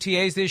Rodgers in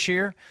OTAs this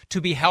year,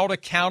 to be held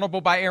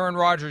accountable by Aaron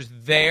Rodgers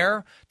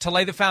there, to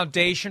lay the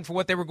foundation for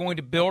what they were going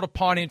to build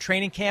upon in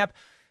training camp,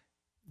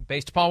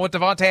 based upon what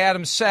Davante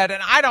Adams said?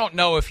 And I don't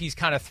know if he's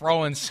kind of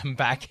throwing some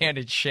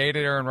backhanded shade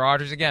at Aaron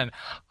Rodgers. Again,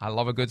 I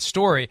love a good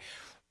story.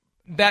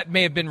 That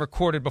may have been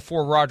recorded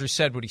before Rodgers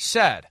said what he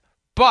said.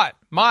 But,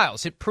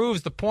 Miles, it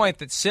proves the point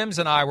that Sims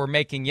and I were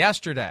making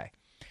yesterday.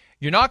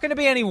 You're not going to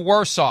be any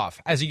worse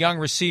off as a young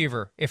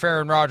receiver if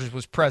Aaron Rodgers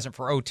was present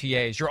for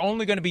OTAs. You're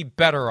only going to be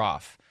better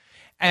off.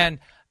 And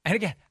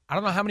again, I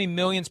don't know how many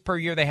millions per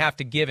year they have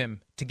to give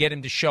him to get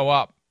him to show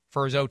up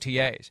for his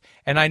OTAs.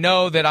 And I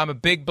know that I'm a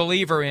big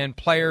believer in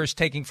players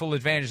taking full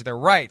advantage of their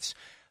rights.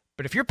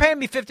 But if you're paying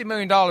me $50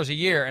 million a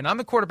year and I'm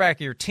the quarterback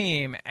of your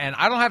team and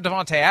I don't have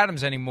Davante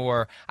Adams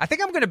anymore, I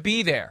think I'm going to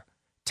be there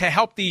to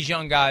help these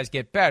young guys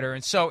get better.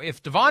 And so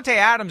if Davante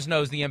Adams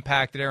knows the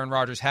impact that Aaron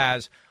Rodgers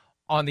has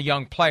on the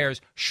young players,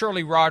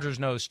 surely Rodgers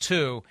knows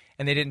too,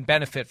 and they didn't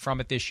benefit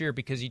from it this year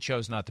because he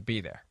chose not to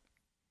be there.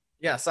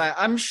 Yes,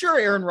 I'm sure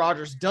Aaron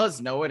Rodgers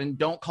does know it, and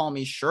don't call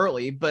me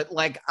Shirley, but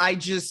I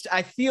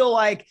feel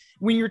like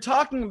when you're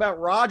talking about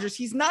Rodgers,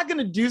 he's not going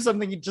to do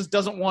something he just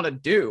doesn't want to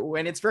do,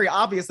 and it's very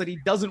obvious that he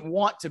doesn't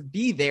want to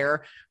be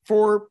there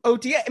for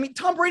OTA. I mean,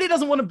 Tom Brady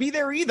doesn't want to be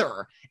there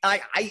either.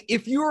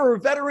 If you're a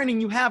veteran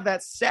and you have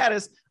that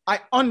status,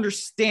 I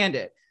understand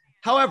it.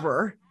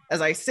 However,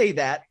 as I say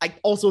that, I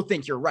also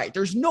think you're right.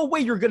 There's no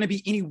way you're going to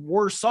be any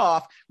worse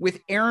off with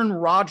Aaron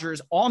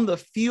Rodgers on the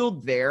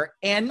field there,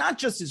 and not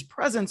just his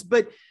presence,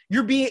 but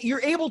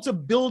you're able to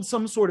build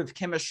some sort of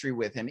chemistry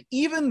with him,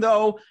 even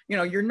though,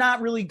 you're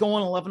not really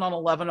going 11 on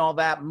 11 all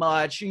that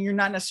much, and you're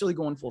not necessarily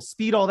going full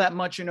speed all that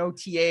much in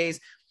OTAs,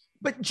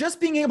 but just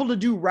being able to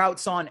do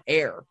routes on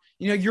air,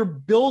 you're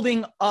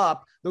building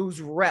up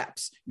those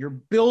reps, you're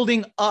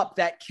building up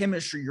that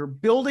chemistry, you're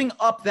building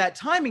up that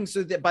timing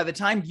so that by the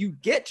time you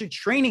get to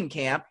training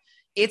camp,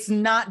 it's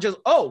not just,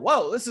 oh,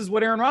 whoa, this is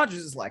what Aaron Rodgers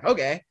is like.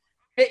 Okay.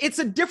 It's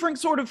a different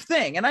sort of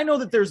thing. And I know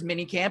that there's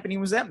mini camp and he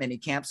was at mini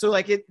camp. So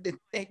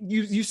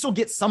you still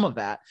get some of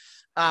that.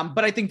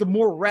 But I think the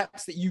more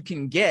reps that you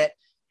can get,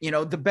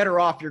 the better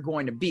off you're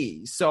going to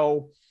be.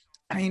 So,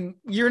 I mean,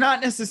 you're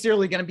not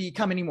necessarily going to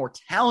become any more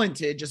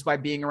talented just by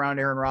being around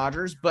Aaron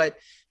Rodgers, but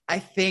I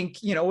think,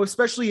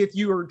 especially if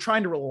you are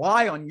trying to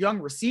rely on young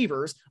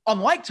receivers,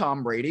 unlike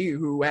Tom Brady,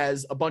 who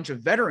has a bunch of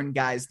veteran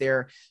guys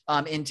there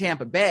in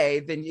Tampa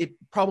Bay, then it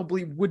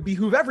probably would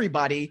behoove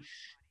everybody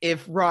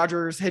if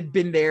Rodgers had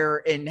been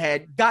there and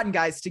had gotten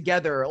guys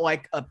together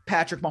like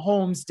Patrick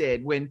Mahomes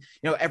did when,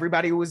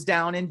 everybody was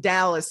down in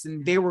Dallas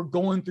and they were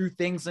going through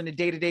things on a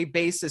day-to-day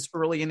basis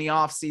early in the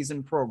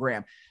offseason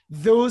program.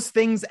 Those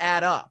things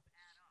add up.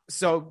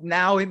 So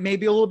now it may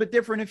be a little bit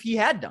different if he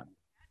had done it.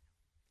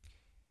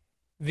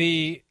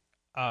 The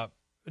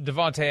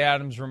Davante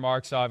Adams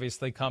remarks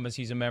obviously come as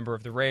he's a member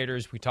of the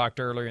Raiders. We talked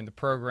earlier in the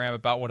program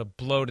about what a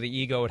blow to the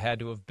ego it had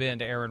to have been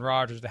to Aaron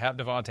Rodgers to have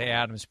Davante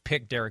Adams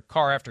pick Derek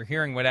Carr. After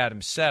hearing what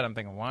Adams said, I'm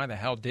thinking, why the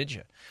hell did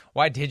you?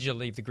 Why did you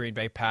leave the Green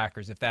Bay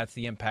Packers if that's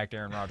the impact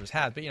Aaron Rodgers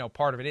has? But,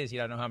 part of it is you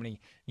don't know how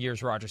many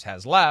years Rodgers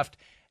has left,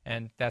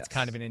 and that's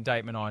kind of an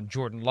indictment on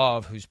Jordan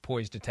Love, who's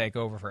poised to take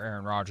over for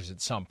Aaron Rodgers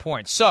at some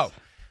point. So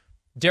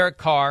Derek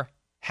Carr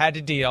had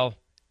to deal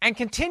and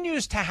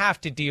continues to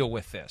have to deal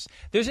with this.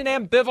 There's an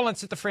ambivalence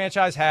that the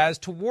franchise has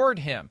toward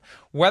him,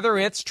 whether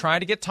it's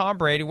trying to get Tom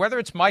Brady, whether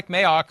it's Mike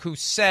Mayock, who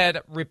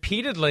said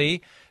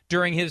repeatedly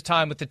during his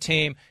time with the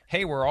team,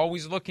 hey, we're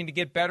always looking to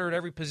get better at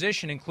every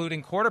position,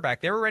 including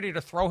quarterback. They were ready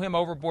to throw him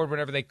overboard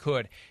whenever they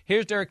could.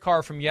 Here's Derek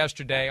Carr from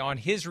yesterday on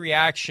his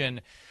reaction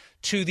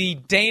to the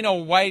Dana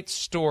White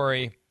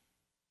story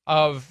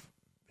of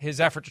his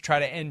effort to try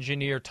to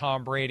engineer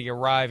Tom Brady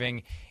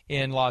arriving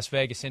in Las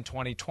Vegas in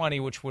 2020,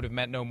 which would have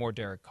meant no more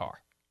Derek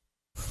Carr.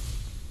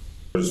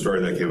 There's a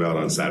story that came out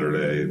on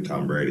Saturday,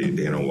 Tom Brady,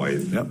 Dana White.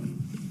 Yep.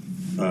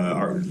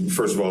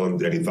 First of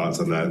all, any thoughts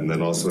on that? And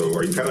then also,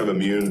 are you kind of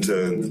immune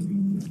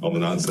to all the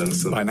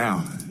nonsense? By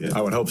now, yeah.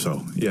 I would hope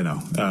so.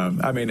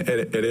 I mean,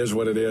 it is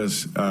what it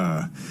is.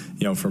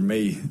 For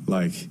me,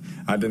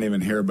 I didn't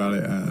even hear about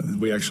it.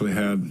 We actually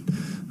had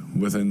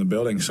within the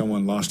building,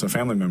 someone lost a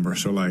family member.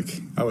 So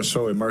I was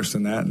so immersed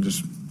in that and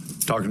just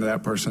talking to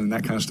that person and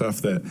that kind of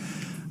stuff that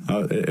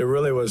it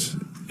really was,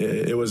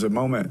 it was a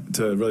moment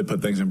to really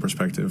put things in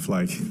perspective.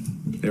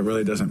 it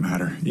really doesn't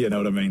matter. You know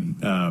what I mean?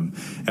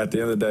 At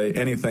the end of the day,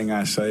 anything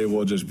I say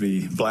will just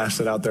be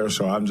blasted out there.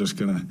 So I'm just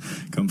going to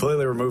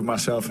completely remove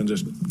myself and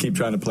just keep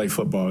trying to play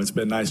football. It's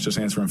been nice just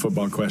answering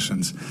football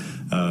questions,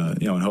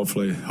 and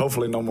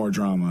hopefully no more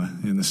drama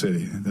in the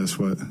city. That's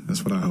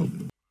what I hope.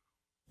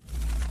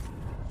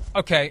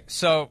 Okay,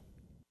 so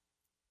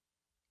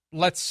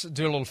let's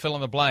do a little fill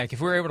in the blank. If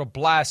we were able to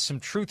blast some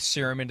truth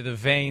serum into the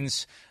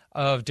veins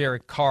of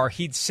Derek Carr,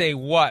 he'd say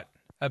what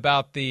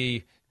about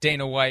the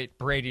Dana White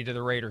Brady to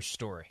the Raiders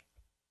story?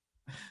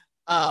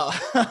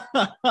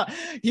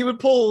 He would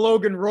pull a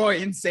Logan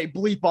Roy and say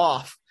bleep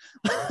off.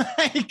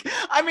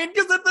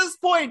 Because at this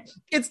point,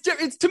 it's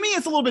to me,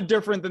 it's a little bit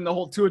different than the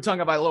whole Tua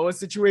Tagovailoa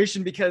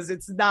situation, because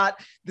it's not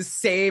the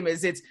same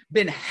as it's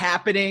been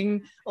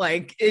happening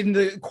like in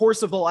the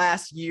course of the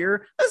last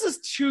year. This is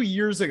 2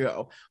 years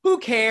ago. Who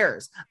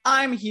cares?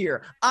 I'm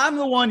here. I'm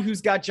the one who's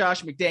got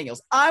Josh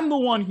McDaniels. I'm the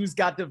one who's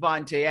got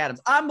Devontae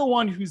Adams. I'm the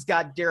one who's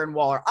got Darren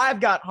Waller.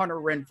 I've got Hunter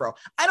Renfrow.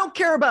 I don't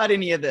care about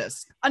any of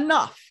this.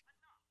 Enough.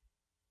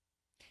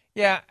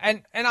 Yeah,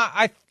 and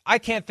I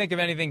can't think of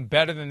anything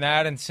better than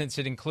that, and since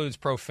it includes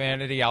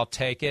profanity, I'll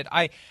take it.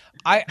 I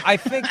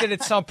think that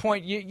at some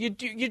point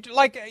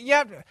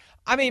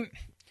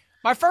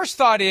my first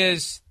thought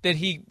is that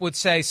he would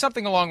say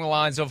something along the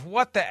lines of,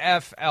 what the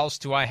F else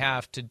do I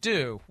have to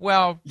do?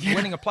 Well,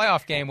 winning a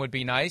playoff game would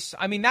be nice.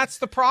 I mean, that's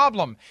the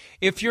problem.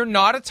 If you're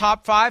not a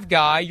top 5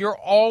 guy, you're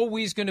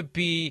always going to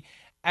be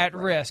at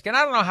risk. And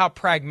I don't know how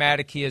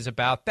pragmatic he is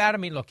about that. I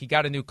mean, look, he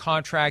got a new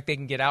contract. They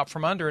can get out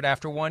from under it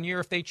after 1 year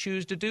if they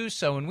choose to do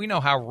so. And we know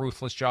how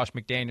ruthless Josh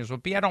McDaniels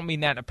would be. I don't mean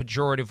that in a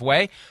pejorative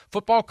way.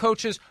 Football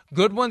coaches,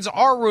 good ones,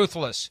 are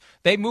ruthless.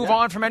 They move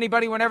on from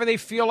anybody whenever they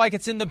feel like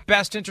it's in the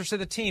best interest of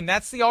the team.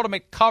 That's the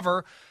ultimate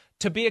cover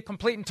to be a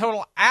complete and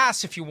total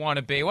ass if you want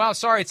to be. Well,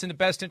 sorry, it's in the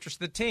best interest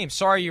of the team.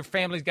 Sorry, your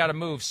family's got to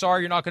move.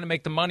 Sorry, you're not going to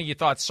make the money you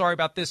thought. Sorry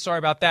about this. Sorry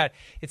about that.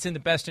 It's in the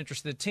best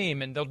interest of the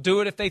team, and they'll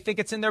do it if they think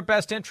it's in their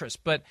best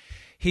interest. But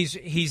he's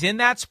in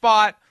that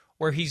spot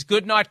where he's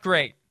good, not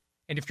great.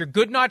 And if you're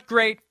good, not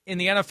great in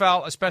the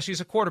NFL, especially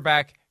as a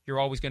quarterback, you're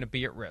always going to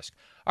be at risk.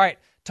 All right,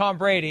 Tom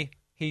Brady,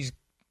 he's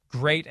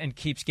great and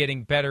keeps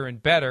getting better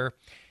and better.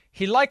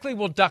 He likely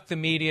will duck the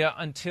media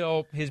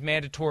until his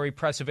mandatory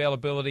press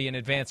availability in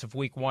advance of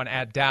Week 1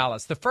 at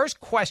Dallas. The first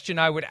question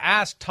I would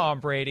ask Tom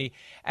Brady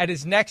at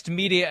his next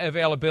media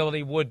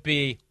availability would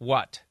be,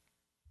 what?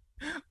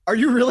 Are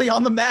you really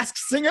on The Masked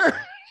Singer?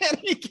 And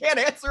he can't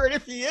answer it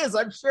if he is,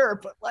 I'm sure.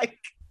 But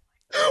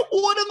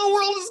what in the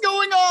world is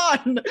going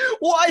on?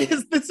 Why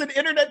is this an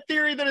internet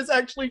theory that has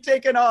actually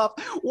taken off?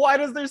 Why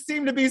does there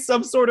seem to be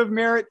some sort of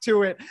merit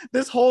to it?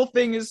 This whole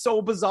thing is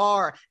so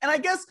bizarre. And I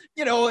guess,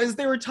 as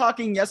they were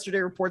talking yesterday,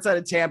 reports out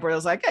of Tampa, I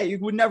was like, hey, you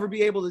would never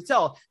be able to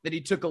tell that he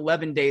took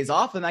 11 days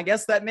off. And I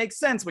guess that makes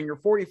sense. When you're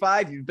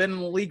 45, you've been in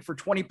the league for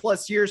 20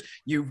 plus years,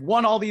 you've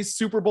won all these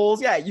Super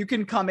Bowls. Yeah, you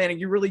can come in and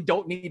you really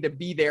don't need to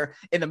be there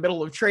in the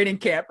middle of training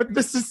camp. But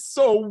this is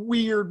so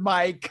weird,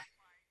 Mike.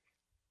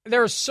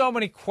 There are so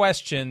many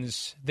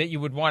questions that you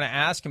would want to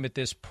ask him at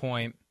this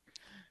point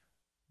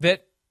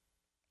that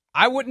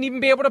I wouldn't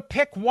even be able to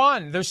pick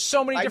one. There's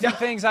so many different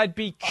things I'd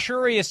be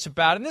curious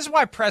about. And this is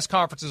why press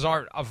conferences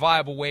aren't a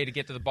viable way to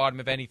get to the bottom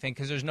of anything,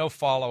 because there's no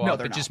follow-up.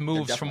 No, it just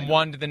moves from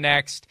one to the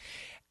next.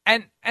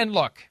 And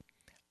look,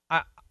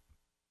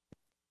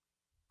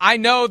 I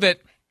know that,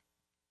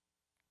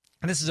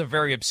 and this is a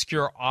very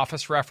obscure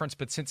Office reference,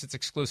 but since it's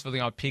exclusively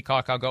on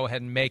Peacock, I'll go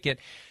ahead and make it.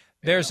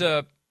 There's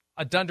a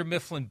Dunder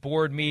Mifflin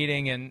board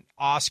meeting, and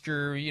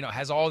Oscar,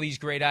 has all these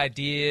great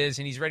ideas,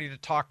 and he's ready to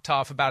talk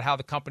tough about how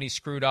the company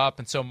screwed up.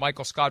 And so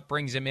Michael Scott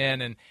brings him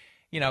in, and,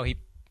 he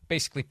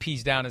basically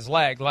pees down his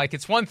leg. Like,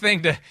 it's one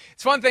thing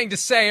to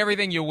say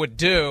everything you would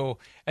do,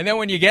 and then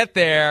when you get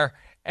there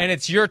and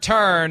it's your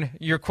turn,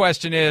 your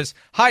question is,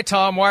 hi,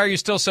 Tom, why are you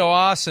still so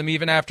awesome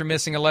even after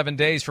missing 11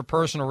 days for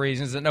personal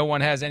reasons that no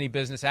one has any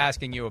business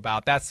asking you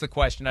about? That's the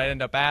question I'd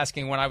end up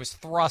asking when I was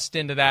thrust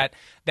into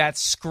that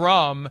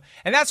scrum.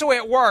 And that's the way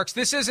it works.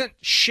 This isn't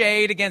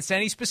shade against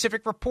any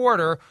specific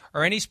reporter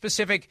or any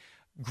specific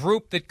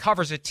group that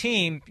covers a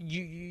team.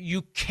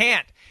 You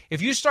can't.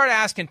 If you start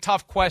asking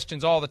tough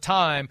questions all the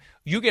time,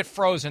 you get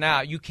frozen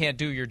out. You can't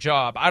do your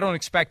job. I don't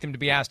expect him to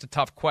be asked a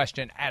tough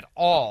question at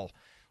all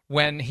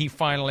when he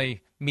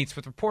finally meets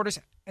with reporters.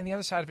 And the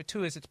other side of it,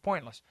 too, is it's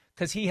pointless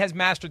because he has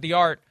mastered the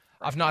art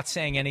of not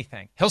saying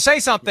anything. He'll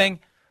say something,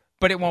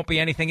 but it won't be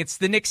anything. It's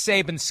the Nick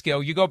Saban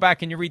skill. You go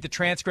back and you read the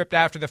transcript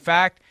after the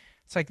fact.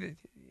 It's like,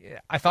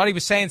 I thought he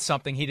was saying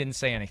something. He didn't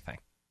say anything.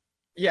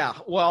 Yeah,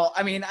 well,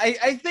 I mean,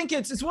 I think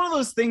it's one of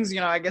those things,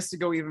 I guess to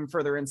go even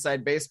further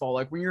inside baseball,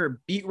 like when you're a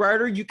beat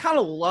writer, you kind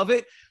of love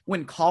it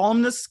when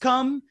columnists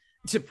come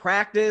to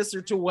practice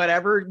or to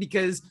whatever,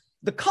 because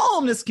the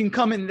columnists can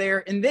come in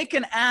there and they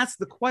can ask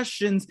the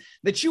questions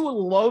that you would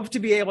love to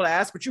be able to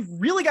ask, but you've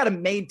really got to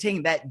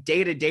maintain that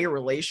day-to-day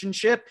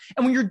relationship.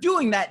 And when you're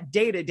doing that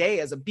day-to-day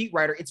as a beat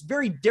writer, it's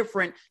very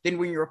different than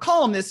when you're a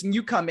columnist and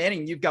you come in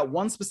and you've got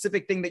one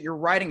specific thing that you're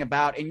writing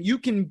about, and you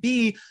can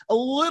be a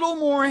little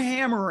more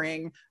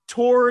hammering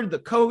toward the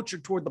coach or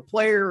toward the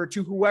player or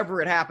to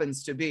whoever it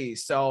happens to be.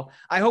 So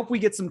I hope we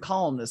get some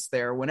columnists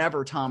there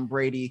whenever Tom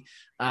Brady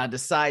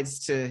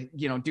decides to,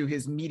 do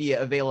his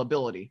media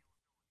availability.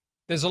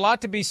 There's a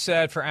lot to be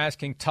said for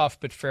asking tough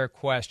but fair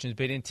questions,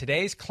 but in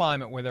today's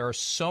climate where there are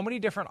so many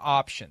different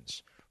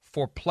options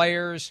for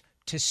players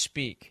to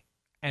speak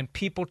and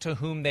people to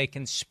whom they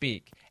can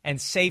speak and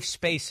safe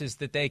spaces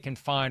that they can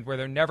find where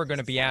they're never going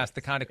to be asked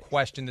the kind of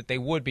question that they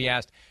would be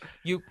asked,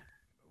 you're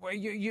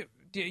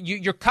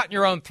cutting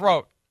your own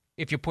throat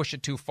if you push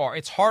it too far.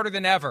 It's harder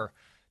than ever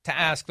to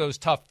ask those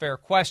tough, fair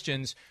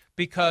questions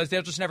because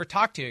they'll just never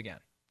talk to you again.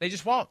 They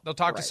just won't. They'll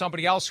talk to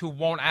somebody else who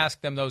won't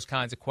ask them those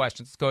kinds of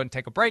questions. Let's go ahead and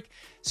take a break.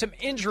 Some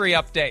injury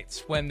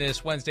updates when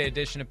this Wednesday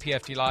edition of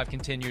PFT Live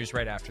continues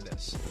right after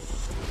this.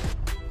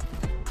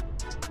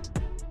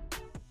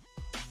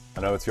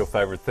 I know it's your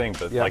favorite thing,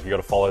 but you got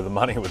to follow the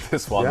money with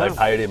this one. They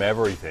paid him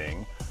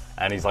everything,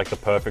 and he's like the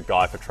perfect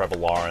guy for Trevor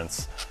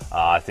Lawrence.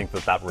 I think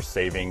that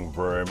receiving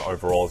room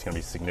overall is going to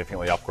be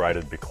significantly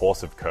upgraded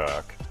because of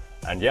Kirk.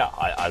 And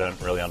I don't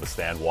really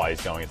understand why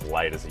he's going as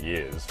late as he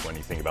is when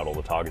you think about all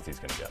the targets he's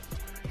going to get.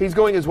 He's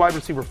going as wide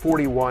receiver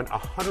 41,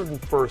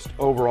 101st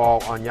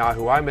overall on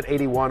Yahoo. I'm at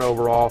 81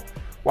 overall,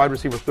 wide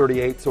receiver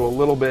 38, so a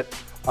little bit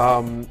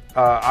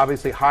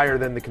obviously higher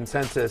than the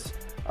consensus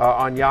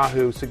on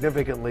Yahoo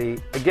significantly.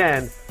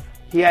 Again,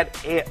 he had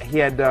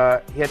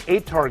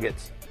 8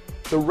 targets.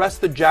 The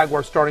rest of the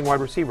Jaguars starting wide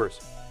receivers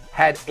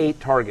had 8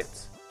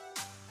 targets.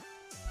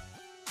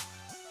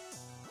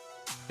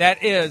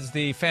 That is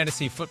the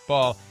Fantasy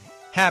Football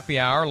Happy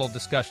Hour, a little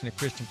discussion of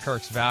Christian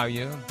Kirk's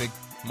value, big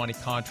money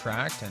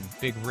contract and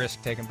big risk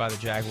taken by the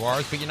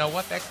Jaguars. But you know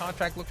what? That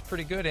contract looks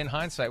pretty good in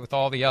hindsight with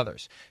all the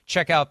others.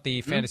 Check out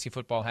the Fantasy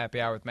Football Happy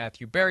Hour with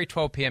Matthew Berry,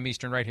 12 p.m.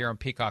 Eastern, right here on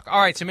Peacock. All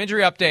right, some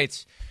injury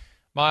updates,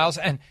 Miles.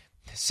 And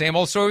same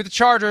old story with the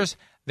Chargers.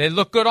 They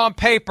look good on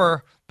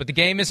paper, but the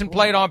game isn't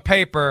played on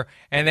paper,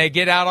 and they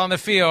get out on the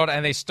field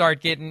and they start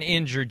getting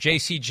injured.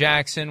 J.C.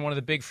 Jackson, one of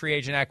the big free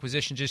agent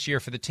acquisitions this year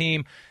for the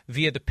team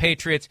via the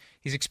Patriots.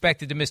 He's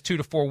expected to miss 2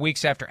 to 4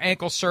 weeks after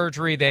ankle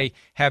surgery. They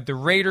have the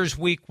Raiders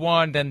week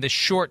 1, then the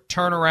short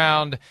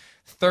turnaround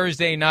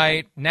Thursday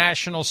night,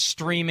 national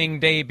streaming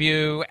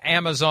debut,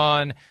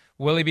 Amazon.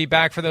 Will he be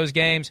back for those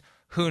games?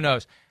 Who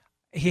knows?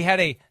 He had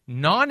a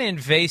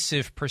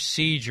non-invasive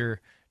procedure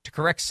to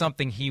correct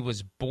something he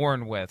was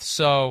born with.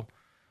 So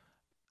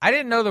I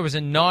didn't know there was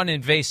a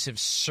non-invasive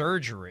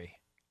surgery.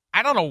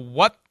 I don't know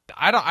what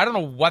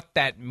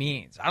that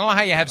means. I don't know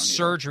how you have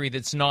surgery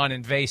that's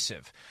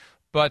non-invasive.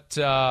 But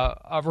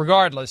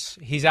regardless,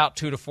 he's out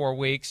 2 to 4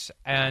 weeks.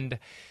 And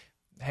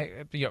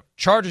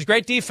Chargers,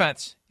 great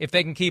defense if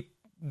they can keep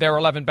their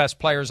 11 best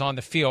players on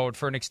the field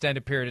for an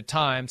extended period of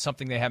time,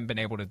 something they haven't been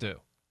able to do.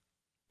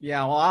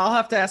 Yeah, well, I'll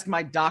have to ask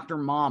my doctor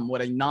mom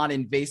what a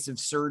non-invasive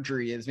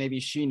surgery is. Maybe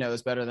she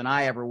knows better than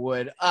I ever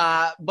would.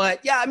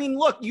 But yeah, I mean,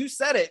 look, you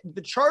said it.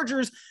 The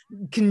Chargers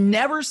can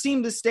never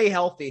seem to stay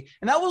healthy.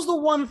 And that was the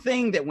one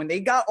thing that when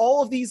they got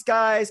all of these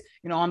guys,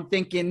 I'm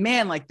thinking,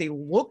 man, like they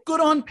look good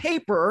on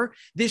paper.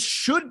 This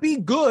should be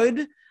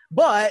good.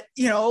 But,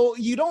 you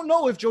don't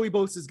know if Joey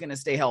Bosa is going to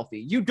stay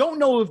healthy. You don't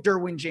know if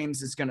Derwin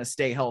James is going to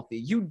stay healthy.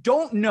 You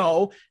don't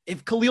know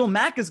if Khalil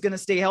Mack is going to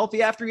stay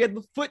healthy after he had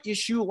the foot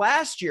issue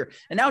last year.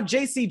 And now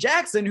J.C.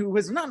 Jackson, who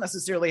has not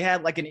necessarily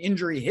had like an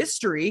injury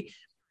history,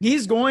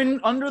 he's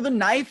going under the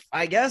knife,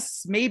 I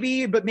guess,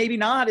 maybe, but maybe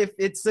not if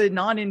it's a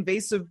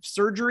non-invasive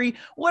surgery,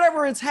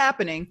 whatever is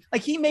happening.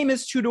 Like he may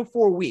miss 2 to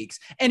 4 weeks.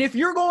 And if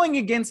you're going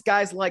against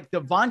guys like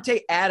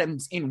Devontae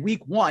Adams in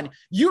week 1,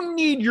 you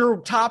need your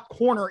top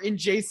corner in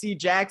J.C.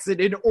 Jackson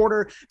in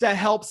order to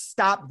help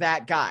stop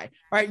that guy.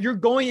 All right, you're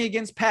going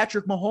against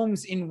Patrick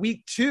Mahomes in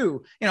week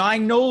 2. I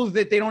know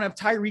that they don't have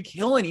Tyreek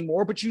Hill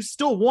anymore, but you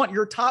still want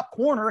your top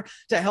corner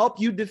to help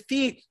you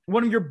defeat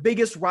one of your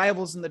biggest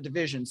rivals in the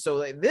division.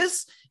 So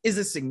this is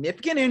a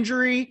significant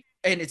injury,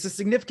 and it's a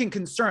significant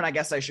concern, I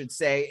guess I should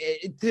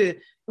say,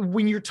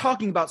 when you're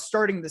talking about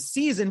starting the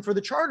season for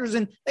the Chargers,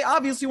 and they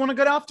obviously want to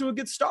get off to a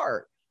good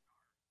start.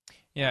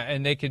 Yeah,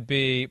 and they could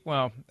be,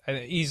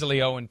 easily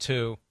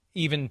 0-2,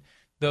 even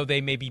though they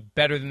may be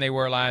better than they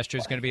were last year.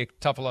 It's going to be a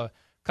couple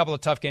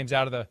of tough games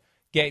out of the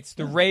gates.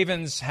 The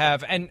Ravens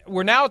have, and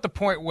we're now at the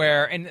point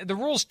where, and the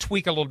rules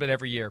tweak a little bit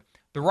every year,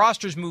 the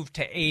rosters moved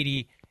to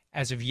 80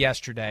 as of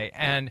yesterday,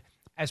 and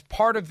as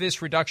part of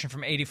this reduction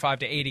from 85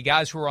 to 80,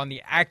 guys who are on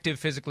the active,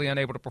 physically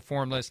unable to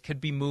perform list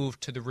could be moved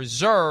to the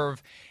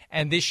reserve.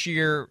 And this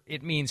year,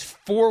 it means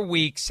 4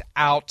 weeks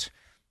out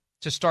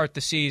to start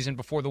the season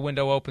before the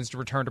window opens to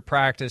return to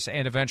practice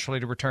and eventually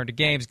to return to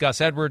games.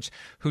 Gus Edwards,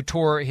 who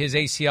tore his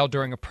ACL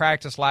during a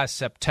practice last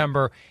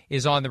September,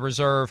 is on the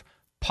reserve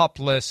PUP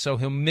list, so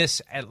he'll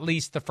miss at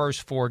least the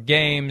first 4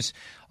 games,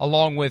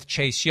 along with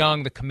Chase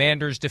Young, the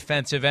Commanders'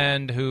 defensive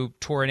end, who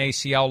tore an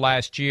ACL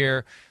last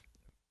year.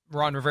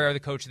 Ron Rivera, the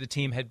coach of the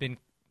team, had been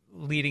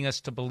leading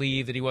us to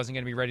believe that he wasn't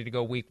going to be ready to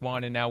go week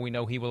 1, and now we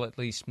know he will at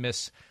least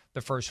miss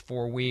the first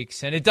 4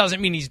 weeks. And it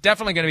doesn't mean he's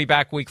definitely going to be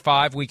back week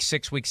 5, week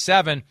 6, week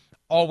 7.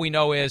 All we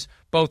know is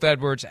both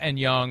Edwards and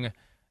Young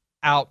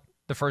out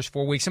the first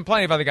 4 weeks, and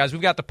plenty of other guys.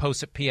 We've got the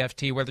posts at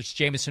PFT, whether it's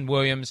Jameson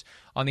Williams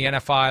on the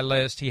NFI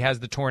list. He has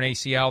the torn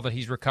ACL that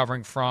he's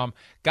recovering from.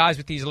 Guys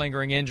with these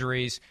lingering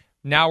injuries,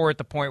 now we're at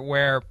the point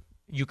where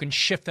you can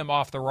shift them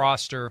off the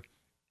roster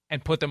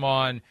and put them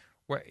on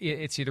where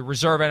it's either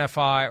reserve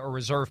NFI or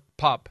reserve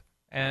PUP,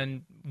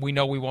 and we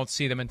know we won't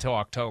see them until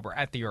October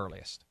at the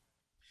earliest.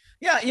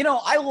 Yeah,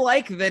 I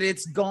like that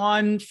it's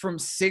gone from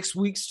 6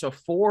 weeks to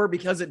 4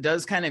 because it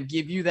does kind of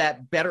give you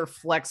that better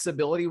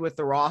flexibility with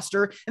the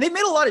roster. And they've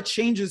made a lot of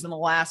changes in the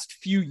last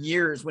few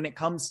years when it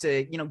comes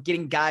to,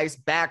 getting guys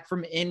back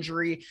from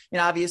injury.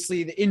 And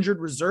obviously the injured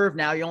reserve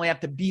now, you only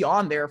have to be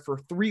on there for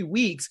 3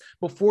 weeks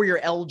before you're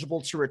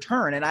eligible to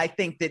return. And I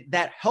think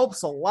that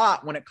helps a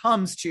lot when it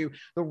comes to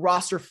the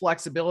roster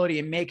flexibility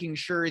and making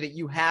sure that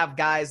you have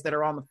guys that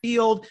are on the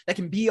field, that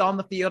can be on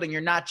the field, and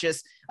you're not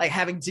just like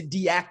having to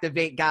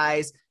deactivate guys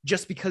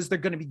just because they're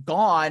going to be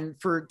gone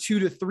for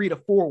 2 to 3 to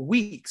 4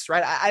 weeks,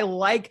 right? I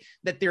like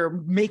that they're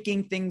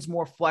making things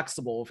more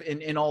flexible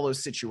in all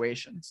those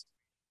situations.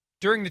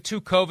 During the 2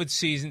 COVID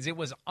seasons, it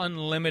was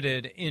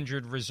unlimited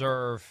injured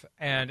reserve,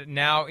 and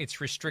now it's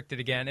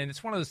restricted again. And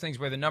it's one of those things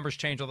where the numbers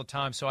change all the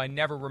time, so I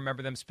never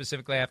remember them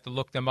specifically. I have to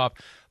look them up.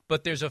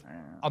 But there's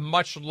a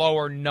much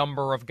lower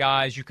number of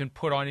guys you can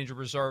put on injured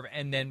reserve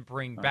and then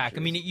bring back.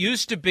 I mean, it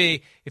used to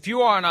be if you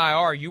were on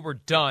IR, you were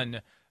done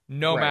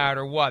no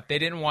matter what. They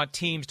didn't want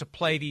teams to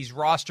play these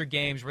roster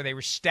games where they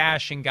were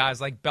stashing guys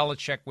like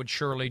Belichick would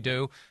surely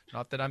do.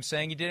 Not that I'm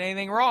saying you did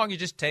anything wrong. You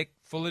just take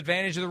full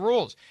advantage of the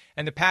rules.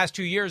 And the past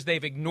 2 years,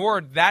 they've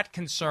ignored that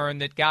concern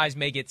that guys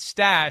may get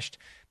stashed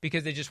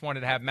because they just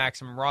wanted to have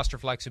maximum roster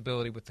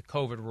flexibility with the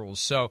COVID rules.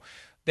 So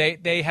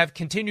they have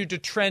continued to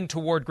trend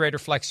toward greater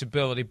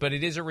flexibility, but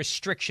it is a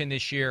restriction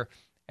this year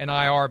in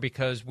IR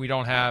because we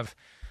don't have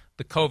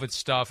the COVID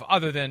stuff,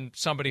 other than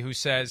somebody who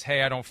says,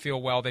 hey, I don't feel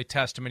well, they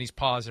test him and he's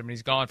positive and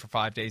he's gone for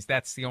 5 days.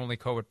 That's the only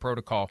COVID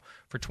protocol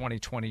for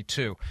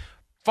 2022.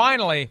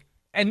 Finally,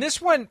 and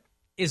this one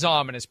is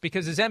ominous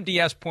because as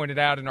MDS pointed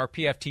out in our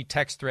PFT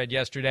text thread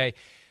yesterday,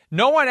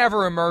 no one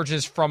ever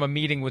emerges from a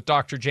meeting with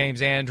Dr.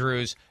 James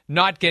Andrews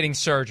not getting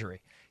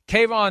surgery.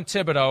 Kayvon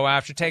Thibodeaux,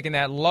 after taking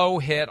that low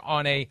hit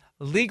on a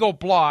legal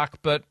block,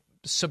 but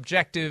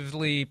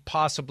subjectively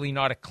possibly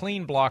not a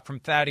clean block from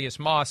Thaddeus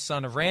Moss,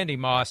 son of Randy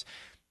Moss,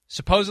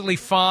 supposedly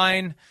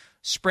fine,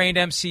 sprained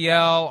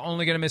MCL,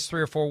 only going to miss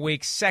 3 or 4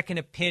 weeks. Second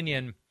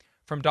opinion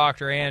from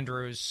Dr.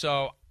 Andrews.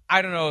 So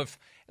I don't know if,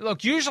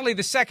 look, usually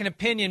the second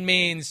opinion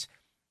means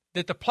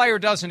that the player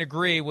doesn't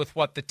agree with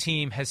what the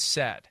team has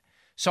said.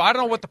 So I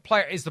don't know what the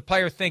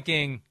player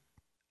thinking,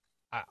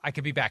 I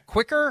could be back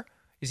quicker?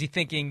 Is he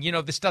thinking,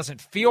 this doesn't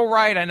feel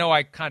right? I know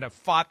I kind of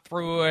fought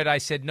through it. I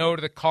said no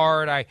to the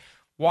card. I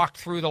walked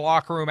through the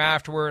locker room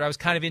afterward. I was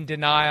kind of in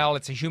denial.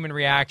 It's a human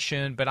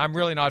reaction, but I'm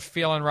really not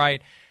feeling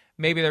right.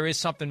 Maybe there is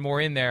something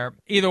more in there.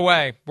 Either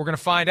way, we're going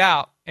to find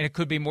out, and it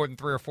could be more than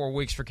 3 or 4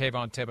 weeks for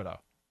Kayvon Thibodeaux.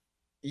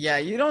 Yeah,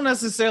 you don't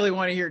necessarily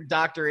want to hear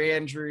Dr.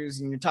 Andrews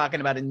and you're talking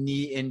about a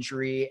knee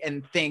injury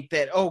and think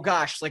that, oh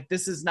gosh, like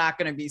this is not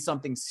going to be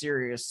something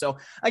serious. So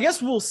I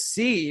guess we'll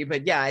see.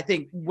 But yeah, I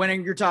think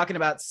when you're talking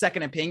about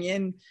second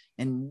opinion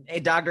and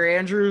Dr.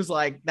 Andrews,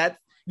 like that,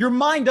 your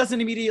mind doesn't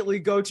immediately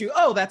go to,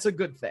 oh, that's a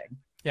good thing.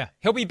 Yeah,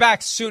 he'll be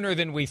back sooner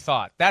than we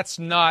thought. That's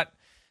not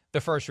the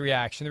first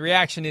reaction. The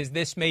reaction is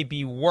this may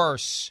be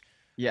worse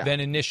than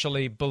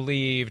initially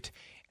believed,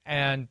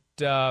 and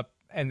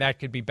that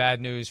could be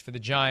bad news for the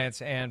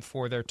Giants and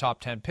for their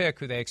top 10 pick,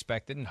 who they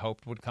expected and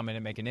hoped would come in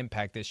and make an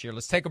impact this year.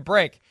 Let's take a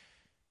break.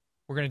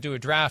 We're going to do a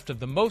draft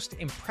of the most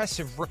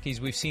impressive rookies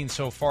we've seen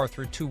so far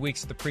through 2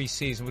 weeks of the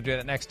preseason. We'll do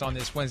that next on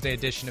this Wednesday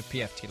edition of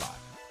PFT Live.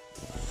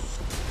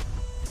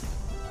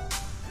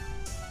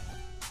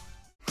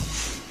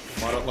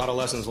 A lot of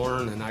lessons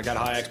learned, and I got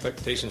high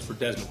expectations for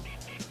Desmond.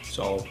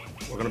 So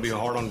we're going to be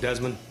hard on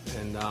Desmond,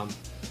 and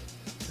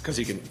because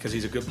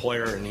he's a good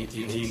player and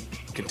he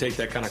can take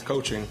that kind of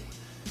coaching,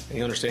 and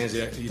he understands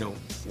that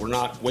we're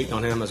not waiting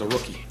on him as a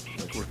rookie.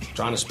 Like, we're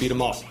trying to speed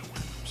him up.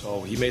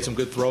 So he made some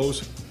good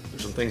throws.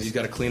 There's some things he's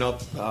got to clean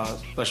up,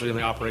 especially in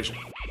the operation.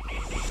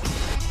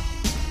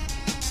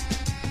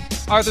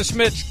 Arthur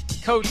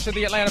Smith, coach of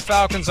the Atlanta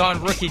Falcons,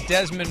 on rookie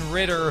Desmond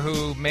Ridder,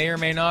 who may or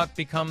may not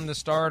become the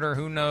starter.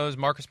 Who knows?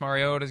 Marcus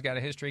Mariota's got a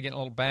history of getting a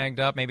little banged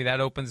up. Maybe that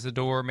opens the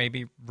door.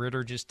 Maybe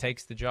Ridder just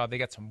takes the job. They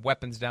got some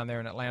weapons down there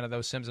in Atlanta,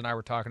 though. Sims and I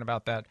were talking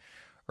about that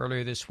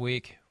earlier this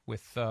week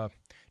with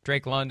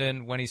Drake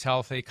London when he's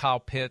healthy, Kyle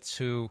Pitts,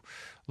 who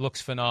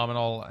looks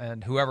phenomenal,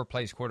 and whoever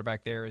plays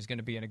quarterback there is going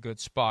to be in a good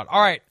spot.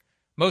 All right,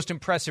 most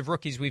impressive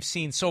rookies we've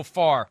seen so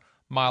far,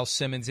 Miles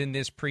Simmons, in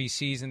this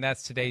preseason.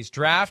 That's today's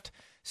draft.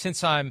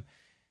 Since I'm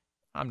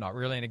I'm not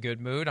really in a good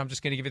mood. I'm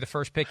just going to give you the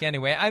first pick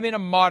anyway. I'm in a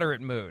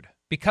moderate mood.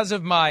 Because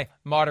of my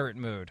moderate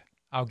mood,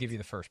 I'll give you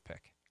the first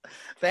pick.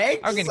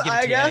 Thanks. I'm going to give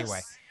it to you anyway.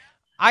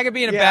 I could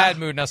be in a bad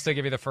mood and I'll still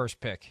give you the first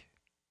pick.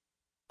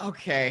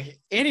 Okay.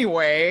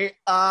 Anyway,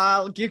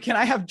 can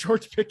I have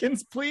George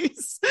Pickens,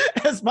 please,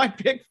 as my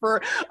pick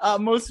for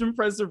most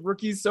impressive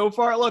rookies so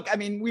far? Look, I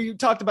mean, we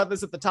talked about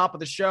this at the top of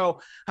the show,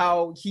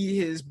 how he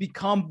has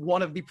become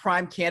one of the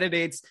prime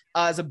candidates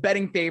as a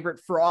betting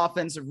favorite for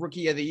Offensive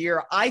Rookie of the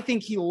Year. I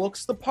think he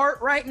looks the part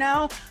right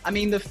now. I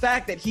mean, the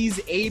fact that he's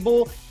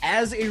able,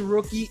 as a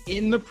rookie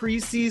in the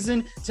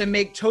preseason, to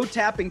make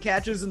toe-tapping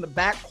catches in the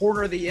back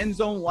corner of the end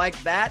zone like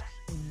that,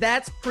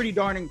 that's pretty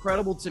darn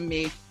incredible to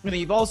me. And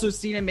you've also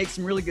seen him make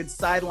some really good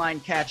sideline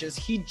catches.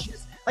 He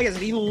just, like I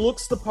said, he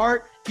looks the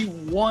part. He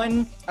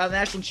won a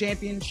national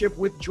championship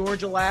with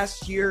Georgia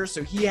last year,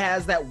 so he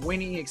has that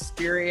winning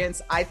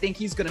experience. I think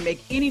he's going to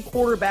make any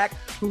quarterback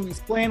who he's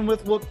playing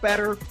with look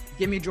better.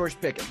 Give me George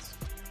Pickens.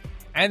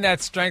 And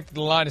that strength of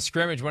the line of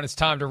scrimmage when it's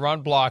time to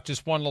run block,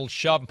 just one little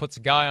shove and puts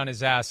a guy on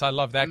his ass. I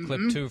love that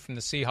clip, too, from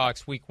the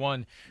Seahawks Week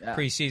 1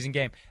 preseason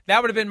game.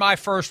 That would have been my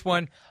first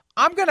one.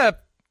 I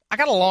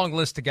got a long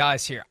list of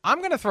guys here. I'm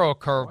going to throw a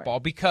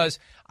curveball because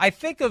I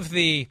think of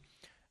the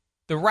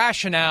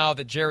rationale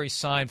that Jerry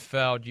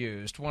Seinfeld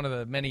used, one of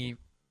the many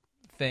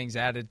things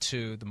added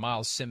to the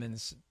Miles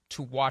Simmons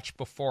to watch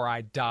before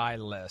I die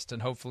list,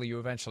 and hopefully you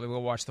eventually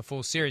will watch the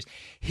full series.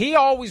 He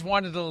always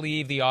wanted to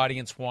leave the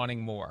audience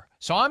wanting more.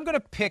 So I'm going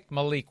to pick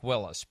Malik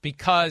Willis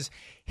because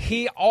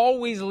he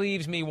always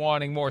leaves me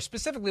wanting more,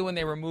 specifically when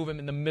they remove him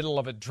in the middle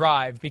of a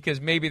drive because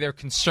maybe they're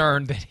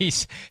concerned that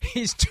he's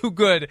too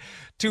good,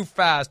 too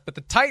fast. But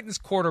the Titans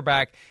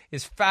quarterback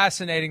is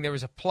fascinating. There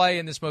was a play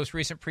in this most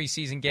recent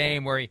preseason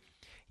game where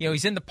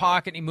he's in the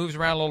pocket and he moves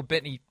around a little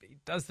bit and he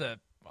does the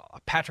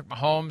Patrick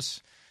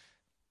Mahomes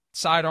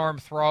sidearm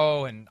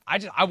throw, and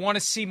I want to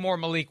see more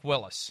Malik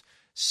Willis.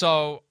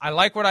 So I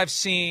like what I've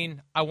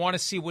seen. I want to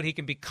see what he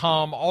can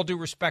become. All due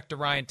respect to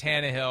Ryan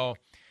Tannehill,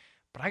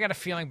 but I got a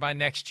feeling by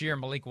next year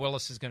Malik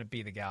Willis is going to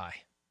be the guy.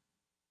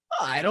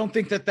 I don't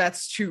think that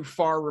that's too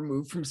far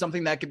removed from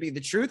something that could be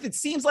the truth. It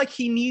seems like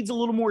he needs a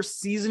little more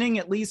seasoning,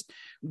 at least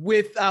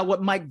with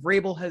what Mike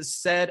Vrabel has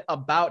said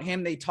about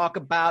him. They talk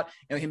about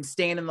him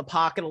staying in the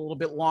pocket a little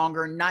bit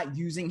longer, not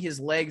using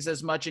his legs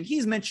as much. And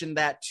he's mentioned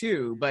that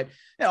too. But,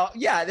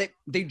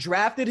 they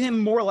drafted him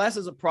more or less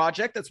as a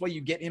project. That's why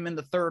you get him in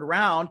the third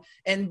round.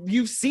 And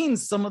you've seen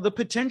some of the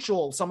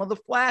potential, some of the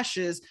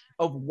flashes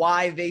of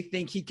why they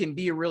think he can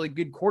be a really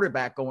good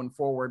quarterback going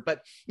forward.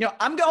 But,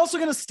 I'm also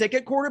going to stick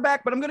at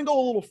quarterback, but I'm going to go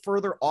a little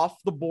further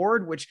off the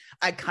board, which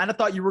I kind of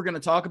thought you were going to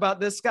talk about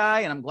this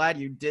guy, and I'm glad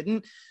you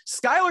didn't.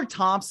 Skylar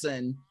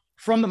Thompson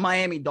from the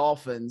Miami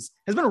Dolphins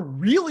has been a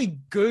really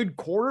good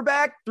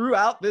quarterback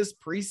throughout this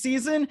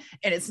preseason.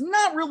 And it's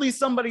not really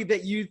somebody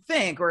that you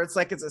think, or it's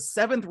like it's a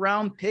 7th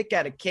round pick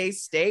at a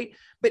K-State.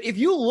 But if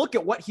you look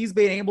at what he's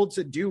been able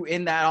to do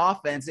in that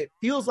offense, it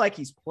feels like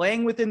he's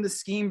playing within the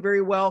scheme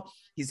very well.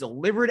 He's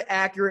delivered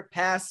accurate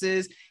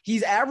passes.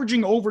 He's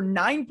averaging over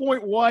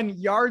 9.1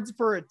 yards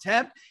per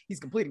attempt. He's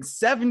completing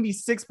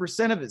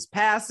 76% of his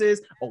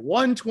passes, a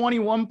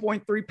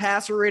 121.3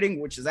 passer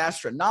rating, which is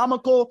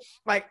astronomical.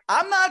 Like,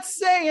 I'm not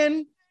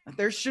saying that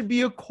there should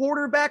be a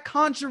quarterback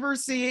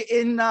controversy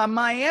in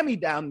Miami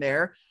down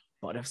there,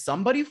 but if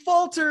somebody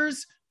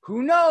falters,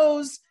 who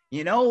knows?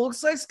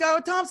 Looks like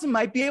Skylar Thompson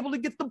might be able to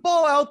get the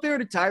ball out there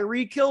to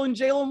Tyreek Hill and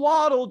Jalen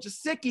Waddle,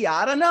 Gesicki.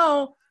 I don't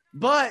know,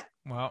 but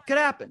could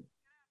happen.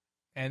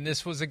 And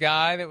this was a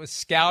guy that was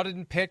scouted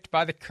and picked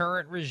by the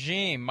current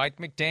regime. Mike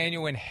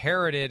McDaniel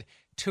inherited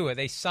Tua.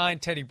 They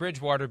signed Teddy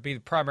Bridgewater to be the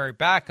primary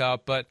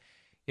backup, but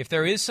if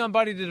there is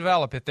somebody to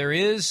develop, if there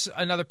is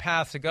another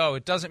path to go,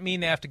 it doesn't mean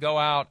they have to go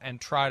out and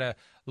try to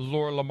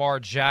lure Lamar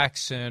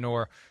Jackson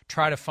or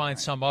try to find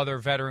some other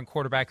veteran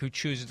quarterback who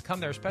chooses to come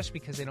there, especially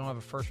because they don't have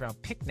a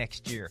first-round pick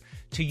next year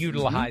to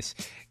utilize,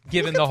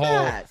 given the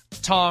whole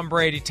Tom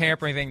Brady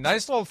tampering thing.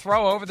 Nice little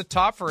throw over the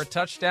top for a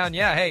touchdown.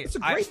 Yeah, hey,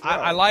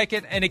 I like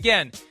it. And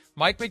again,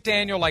 Mike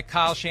McDaniel, like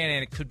Kyle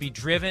Shanahan, it could be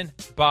driven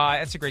by –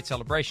 that's a great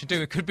celebration,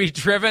 too. It could be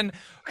driven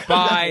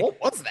by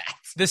what's that?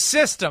 The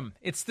system.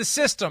 It's the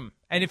system.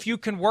 And if you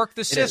can work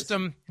the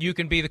system, you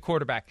can be the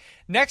quarterback.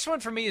 Next one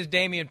for me is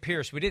Dameon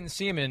Pierce. We didn't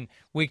see him in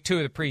week 2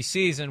 of the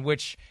preseason,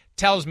 which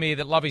tells me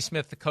that Lovie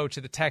Smith, the coach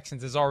of the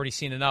Texans, has already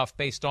seen enough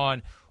based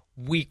on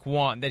week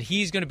 1, that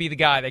he's going to be the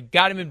guy that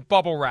got him in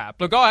bubble wrap.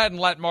 But go ahead and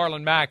let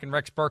Marlon Mack and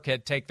Rex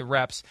Burkhead take the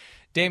reps.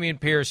 Dameon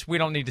Pierce, we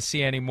don't need to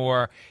see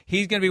anymore.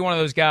 He's going to be one of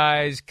those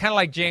guys, kind of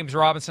like James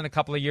Robinson a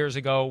couple of years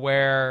ago,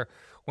 where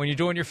when you're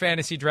doing your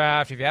fantasy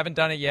draft, if you haven't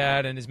done it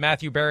yet, and as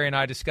Matthew Berry and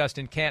I discussed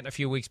in Canton a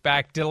few weeks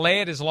back, delay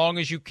it as long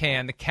as you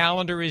can. The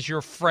calendar is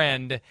your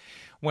friend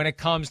when it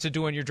comes to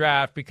doing your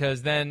draft,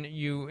 because then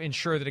you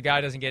ensure that a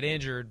guy doesn't get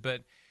injured.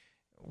 But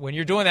when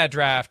you're doing that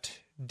draft,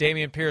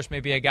 Dameon Pierce may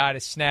be a guy to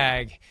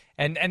snag.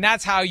 And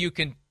that's how you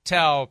can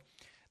tell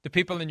the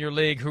people in your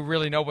league who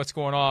really know what's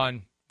going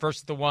on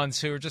versus the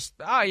ones who are just,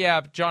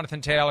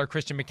 Jonathan Taylor,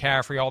 Christian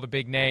McCaffrey, all the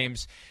big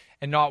names.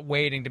 and not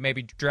waiting to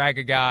maybe drag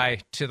a guy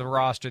to the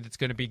roster that's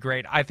going to be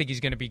great. I think he's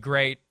going to be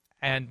great,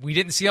 and we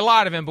didn't see a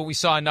lot of him, but we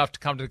saw enough to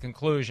come to the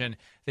conclusion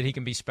that he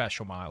can be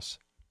special, Miles.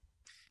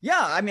 Yeah,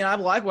 I mean, I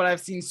like what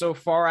I've seen so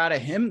far out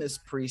of him this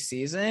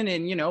preseason.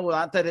 And,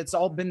 not that it's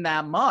all been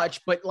that much,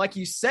 but like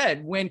you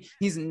said, when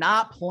he's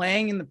not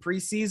playing in the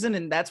preseason,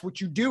 and that's what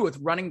you do with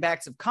running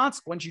backs of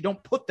consequence, you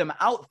don't put them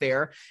out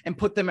there and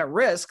put them at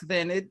risk,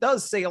 then it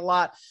does say a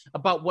lot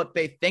about what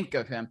they think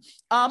of him.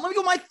 Let me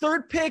go my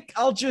third pick.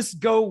 I'll just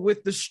go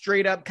with the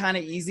straight up kind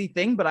of easy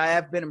thing, but I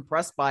have been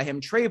impressed by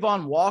him.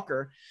 Travon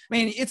Walker. I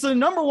mean, it's a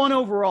number 1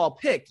 overall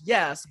pick.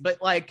 Yes, but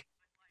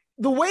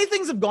the way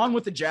things have gone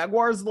with the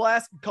Jaguars the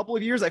last couple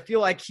of years, I feel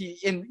like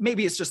and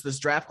maybe it's just this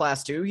draft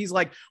class too, he's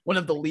like one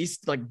of the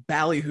least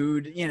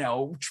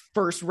ballyhooed,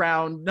 first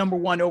round number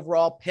 1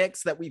 overall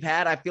picks that we've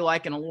had, I feel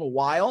like, in a little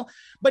while.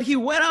 But he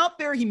went out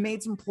there, he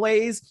made some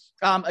plays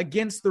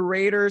against the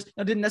Raiders.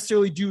 Now, didn't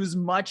necessarily do as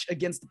much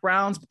against the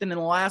Browns, but then in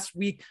the last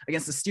week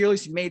against the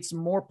Steelers, he made some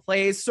more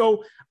plays.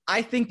 So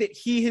I think that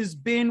he has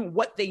been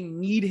what they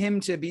need him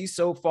to be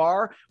so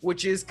far,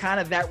 which is kind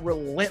of that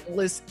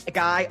relentless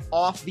guy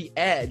off the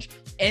edge.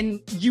 And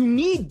you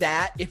need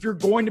that if you're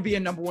going to be a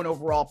number 1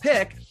 overall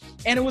pick.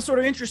 And it was sort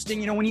of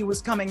interesting, when he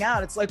was coming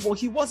out, it's like, well,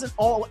 he wasn't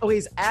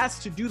always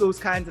asked to do those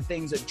kinds of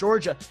things at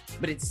Georgia,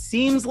 but it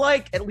seems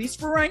like, at least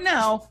for right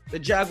now, the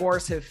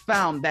Jaguars have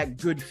found that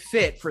good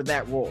fit for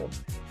that role.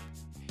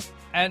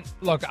 And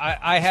look,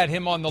 I had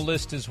him on the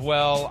list as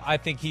well. I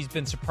think he's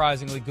been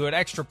surprisingly good.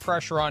 Extra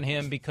pressure on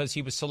him because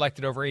he was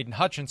selected over Aiden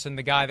Hutchinson,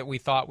 the guy that we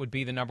thought would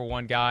be the number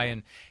 1 guy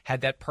and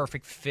had that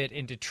perfect fit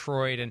in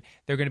Detroit. And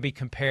they're going to be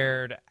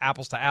compared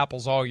apples to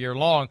apples all year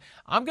long.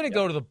 I'm going to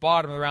go to the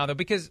bottom of the round, though,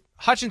 because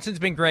Hutchinson's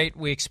been great.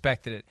 We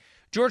expected it.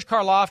 George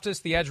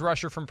Karlaftis, the edge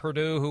rusher from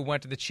Purdue who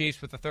went to the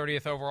Chiefs with the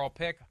 30th overall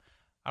pick.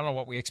 I don't know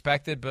what we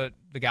expected, but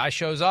the guy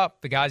shows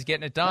up. The guy's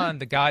getting it done.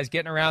 The guy's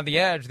getting around the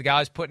edge. The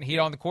guy's putting heat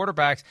on the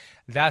quarterbacks.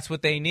 That's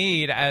what they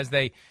need as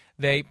they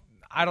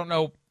I don't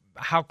know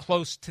how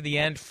close to the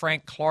end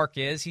Frank Clark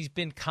is. He's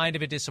been kind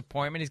of a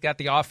disappointment. He's got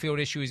the off-field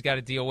issue he's got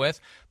to deal with.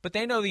 But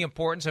they know the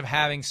importance of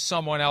having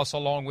someone else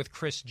along with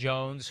Chris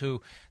Jones,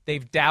 who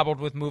they've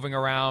dabbled with moving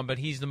around, but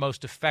he's the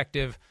most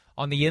effective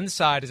on the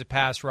inside as a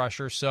pass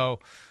rusher. So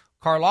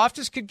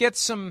Karlaftis could get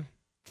some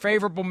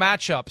favorable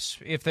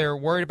matchups. If they're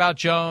worried about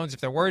Jones,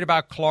 if they're worried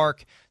about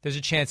Clark, there's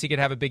a chance he could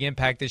have a big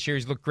impact this year.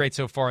 He's looked great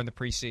so far in the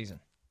preseason.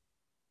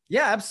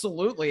 Yeah,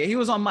 absolutely. He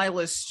was on my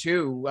list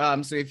too.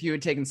 So if you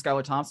had taken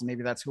Skylar Thompson,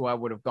 maybe that's who I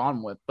would have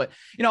gone with. But,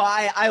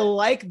 I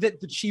like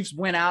that the Chiefs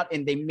went out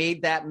and they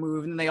made that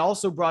move. And they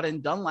also brought in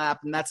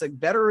Dunlap, and that's a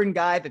veteran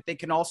guy that they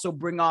can also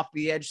bring off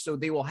the edge. So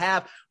they will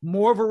have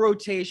more of a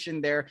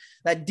rotation there.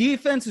 That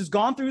defense has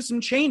gone through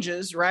some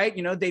changes, right?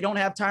 They don't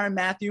have Tyrann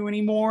Mathieu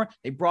anymore.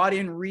 They brought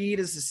in Reed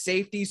as a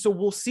safety. So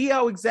we'll see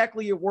how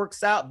exactly it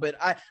works out. But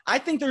I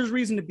think there's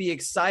reason to be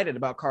excited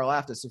about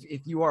Karlaftis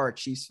if you are a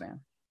Chiefs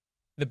fan.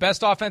 The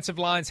best offensive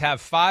lines have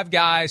 5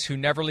 guys who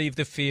never leave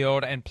the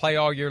field and play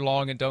all year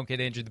long and don't get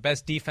injured. The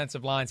best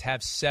defensive lines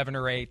have 7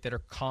 or 8 that are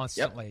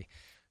constantly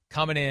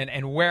coming in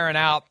and wearing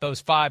out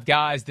those 5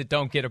 guys that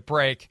don't get a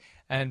break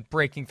and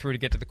breaking through to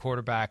get to the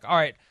quarterback. All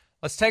right,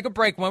 let's take a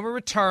break. When we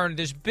return,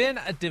 there's been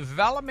a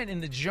development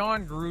in the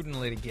Jon Gruden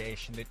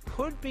litigation that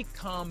could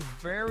become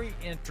very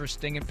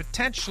interesting and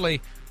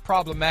potentially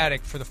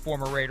problematic for the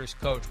former Raiders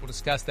coach. We'll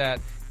discuss that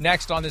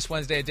next on this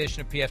Wednesday edition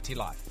of PFT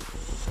Live.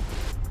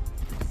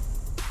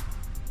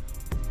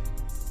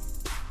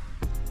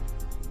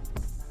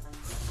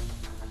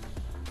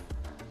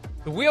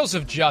 The wheels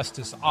of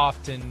justice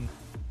often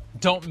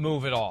don't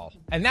move at all.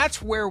 And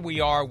that's where we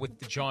are with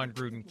the Jon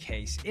Gruden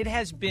case. It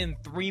has been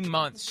 3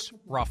 months,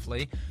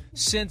 roughly,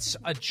 since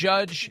a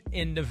judge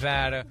in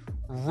Nevada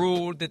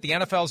ruled that the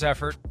NFL's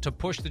effort to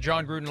push the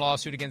Jon Gruden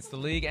lawsuit against the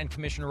league and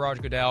Commissioner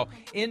Roger Goodell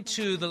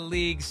into the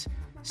league's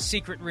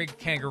secret rigged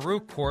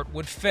kangaroo court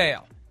would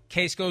fail.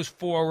 Case goes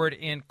forward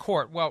in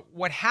court. Well,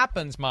 what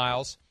happens,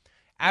 Miles,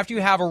 after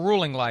you have a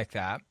ruling like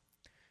that,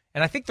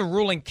 and I think the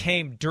ruling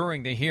came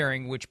during the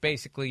hearing, which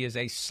basically is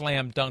a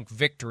slam dunk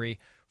victory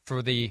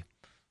for the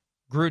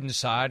Gruden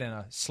side and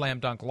a slam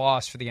dunk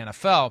loss for the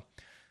NFL.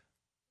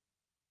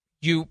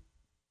 You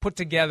put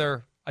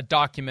together a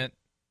document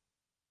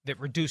that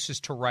reduces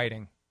to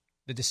writing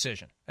the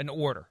decision, an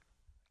order.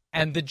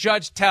 And the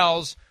judge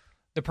tells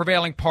the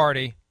prevailing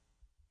party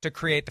to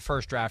create the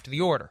first draft of the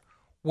order.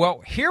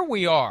 Well, here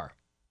we are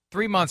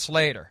 3 months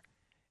later,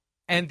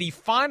 and the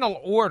final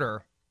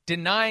order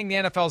denying the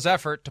NFL's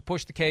effort to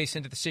push the case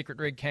into the secret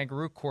rigged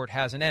kangaroo court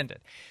hasn't ended.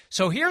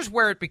 So here's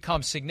where it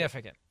becomes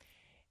significant.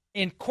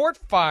 In court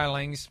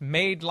filings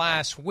made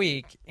last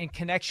week in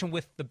connection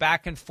with the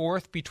back and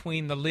forth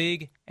between the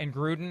league and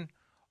Gruden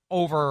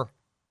over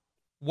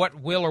what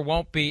will or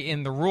won't be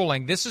in the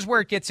ruling, this is where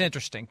it gets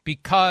interesting,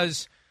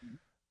 because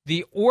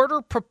the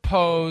order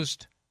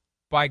proposed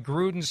by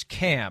Gruden's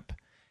camp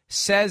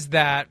says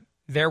that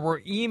there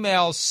were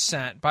emails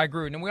sent by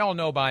Gruden, and we all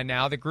know by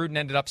now that Gruden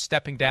ended up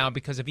stepping down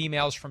because of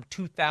emails from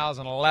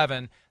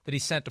 2011 that he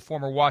sent to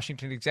former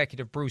Washington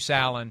executive Bruce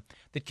Allen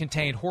that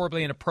contained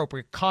horribly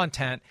inappropriate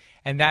content,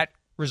 and that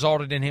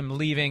resulted in him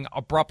leaving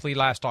abruptly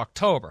last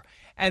October.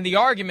 And the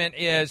argument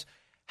is,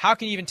 how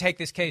can you even take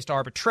this case to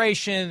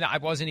arbitration? I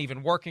wasn't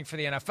even working for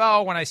the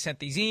NFL when I sent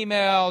these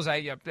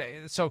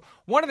emails. So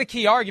one of the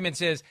key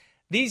arguments is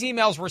these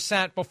emails were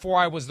sent before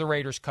I was the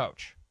Raiders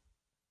coach.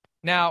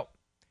 Now,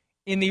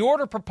 in the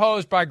order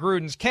proposed by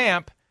Gruden's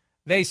camp,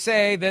 they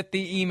say that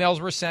the emails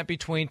were sent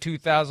between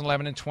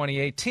 2011 and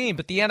 2018,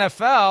 but the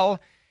NFL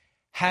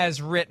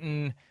has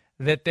written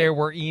that there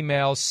were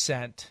emails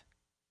sent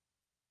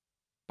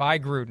by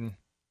Gruden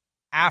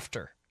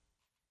after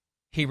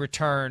he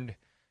returned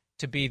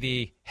to be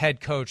the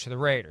head coach of the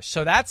Raiders.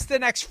 So that's the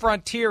next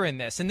frontier in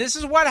this. And this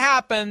is what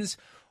happens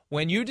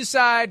when you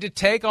decide to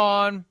take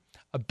on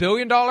a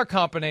billion-dollar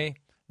company.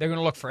 They're going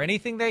to look for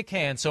anything they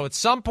can. So at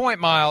some point,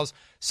 Miles,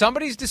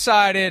 somebody's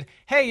decided,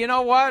 hey, you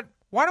know what?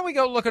 Why don't we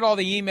go look at all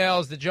the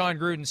emails that John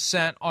Gruden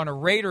sent on a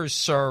Raiders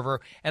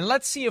server, and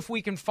let's see if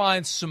we can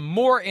find some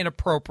more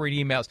inappropriate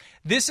emails.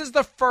 This is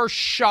the first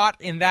shot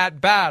in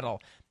that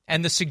battle.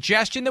 And the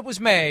suggestion that was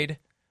made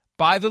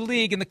by the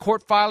league in the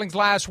court filings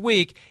last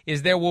week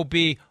is there will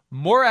be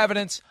more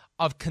evidence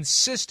of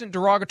consistent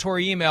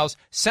derogatory emails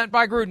sent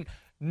by Gruden,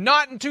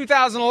 not in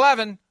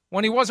 2011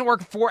 when he wasn't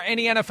working for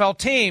any NFL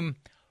team,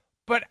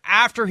 but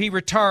after he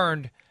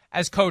returned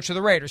as coach of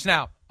the Raiders.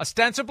 Now,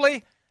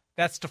 ostensibly,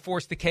 that's to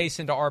force the case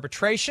into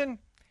arbitration.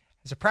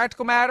 As a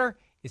practical matter,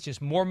 it's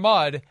just more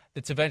mud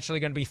that's eventually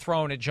going to be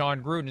thrown at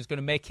John Gruden. It's going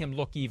to make him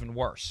look even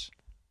worse.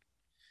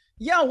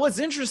 Yeah, what's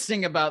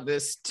interesting about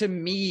this to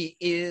me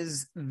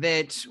is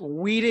that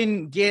we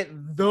didn't get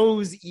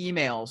those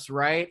emails,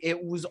 right?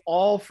 It was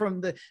all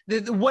from the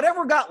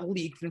whatever got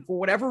leaked, and for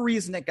whatever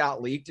reason it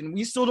got leaked, and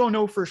we still don't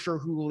know for sure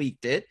who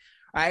leaked it,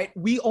 right?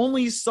 We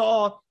only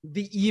saw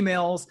the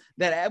emails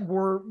that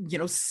were,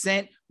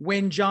 sent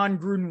when John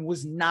Gruden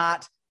was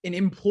not an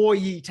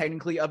employee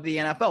technically of the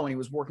NFL, and he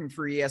was working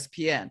for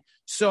ESPN.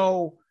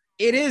 So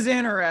it is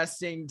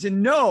interesting to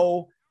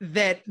know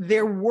that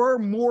there were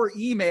more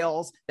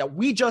emails that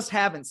we just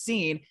haven't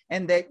seen,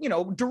 and that,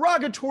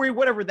 derogatory,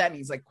 whatever that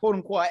means, like quote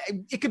unquote,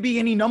 it could be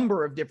any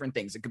number of different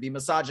things. It could be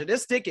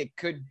misogynistic. It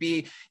could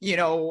be,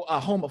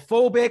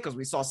 homophobic, because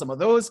we saw some of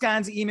those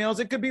kinds of emails.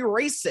 It could be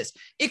racist.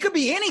 It could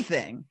be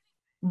anything.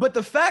 But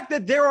the fact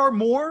that there are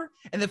more,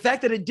 and the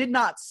fact that it did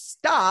not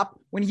stop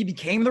when he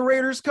became the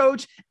Raiders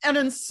coach, and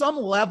on some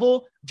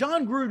level,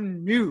 John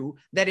Gruden knew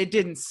that it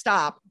didn't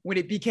stop when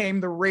it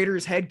became the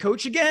Raiders head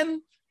coach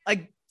again.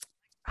 Like,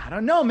 I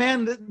don't know,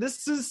 man.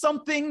 This is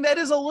something that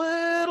is a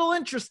little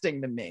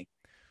interesting to me.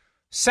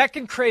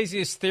 Second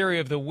craziest theory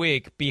of the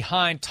week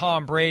behind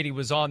Tom Brady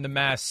was on The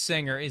Masked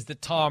Singer is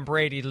that Tom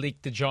Brady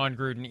leaked the John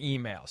Gruden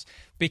emails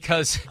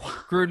because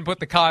Gruden put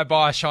the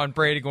kibosh on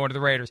Brady going to the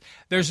Raiders.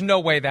 There's no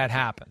way that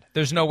happened.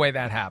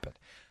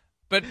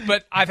 But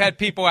I've had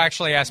people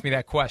actually ask me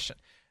that question.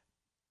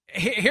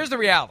 Here's the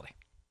reality.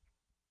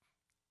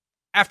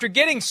 After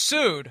getting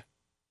sued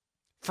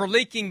for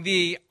leaking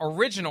the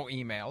original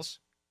emails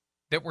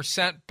that were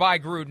sent by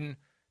Gruden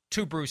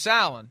to Bruce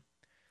Allen,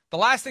 the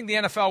last thing the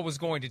NFL was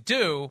going to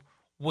do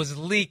was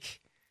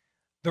leak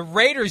the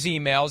Raiders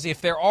emails,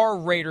 if there are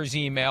Raiders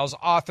emails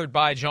authored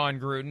by John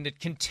Gruden that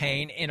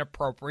contain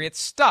inappropriate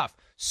stuff.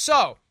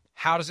 So,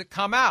 how does it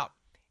come out?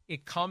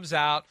 It comes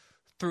out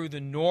through the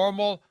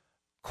normal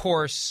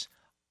course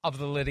of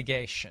the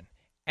litigation.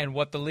 And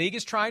what the league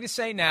is trying to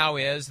say now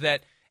is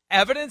that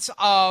evidence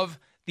of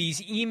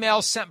these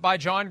emails sent by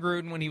John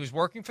Gruden when he was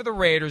working for the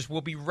Raiders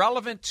will be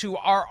relevant to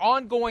our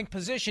ongoing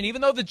position,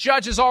 even though the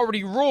judge has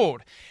already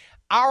ruled.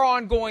 Our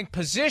ongoing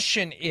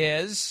position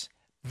is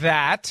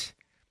that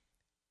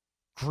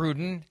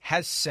Gruden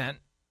has sent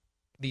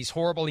these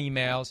horrible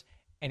emails,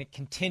 and it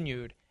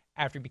continued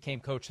after he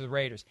became coach of the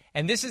Raiders.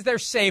 And this is their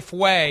safe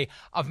way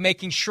of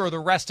making sure the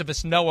rest of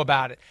us know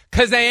about it,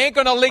 because they ain't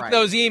going to leak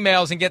those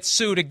emails and get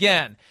sued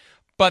again.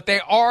 But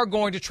they are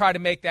going to try to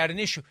make that an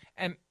issue.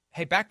 And,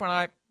 hey, back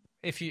when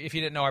if you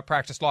didn't know, I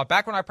practiced law.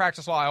 Back when I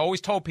practiced law, I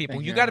always told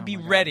people, you got to be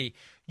ready.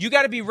 You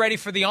got to be ready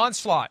for the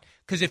onslaught,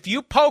 because if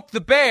you poke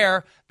the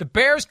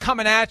bear's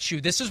coming at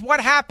you. This is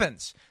what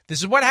happens. This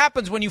is what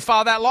happens when you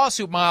file that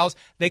lawsuit, Miles.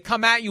 They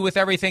come at you with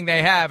everything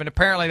they have, and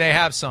apparently they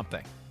have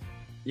something.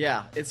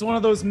 Yeah, it's one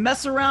of those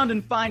mess around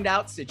and find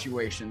out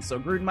situations, so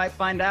Gruden might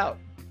find out.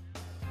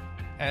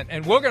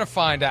 And we're going to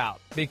find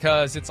out,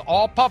 because it's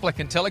all public.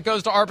 Until it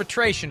goes to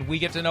arbitration, we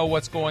get to know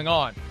what's going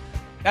on.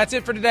 That's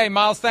it for today.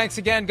 Miles, thanks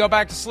again. Go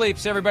back to sleep.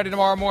 See everybody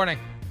tomorrow morning.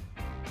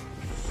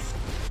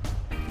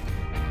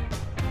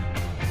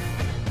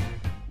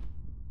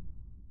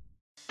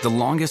 The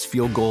longest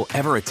field goal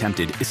ever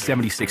attempted is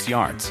 76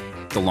 yards.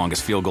 The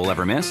longest field goal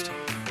ever missed?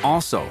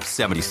 Also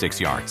 76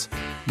 yards.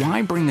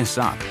 Why bring this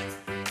up?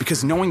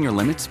 Because knowing your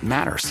limits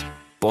matters,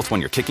 both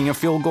when you're kicking a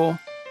field goal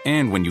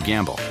and when you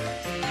gamble.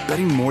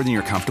 Betting more than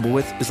you're comfortable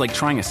with is like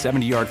trying a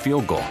 70-yard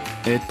field goal.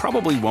 It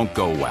probably won't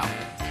go well.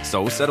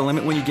 So set a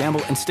limit when you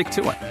gamble and stick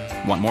to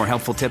it. Want more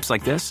helpful tips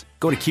like this?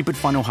 Go to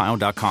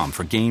keepitfunohio.com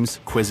for games,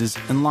 quizzes,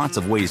 and lots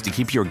of ways to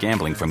keep your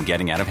gambling from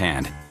getting out of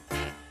hand.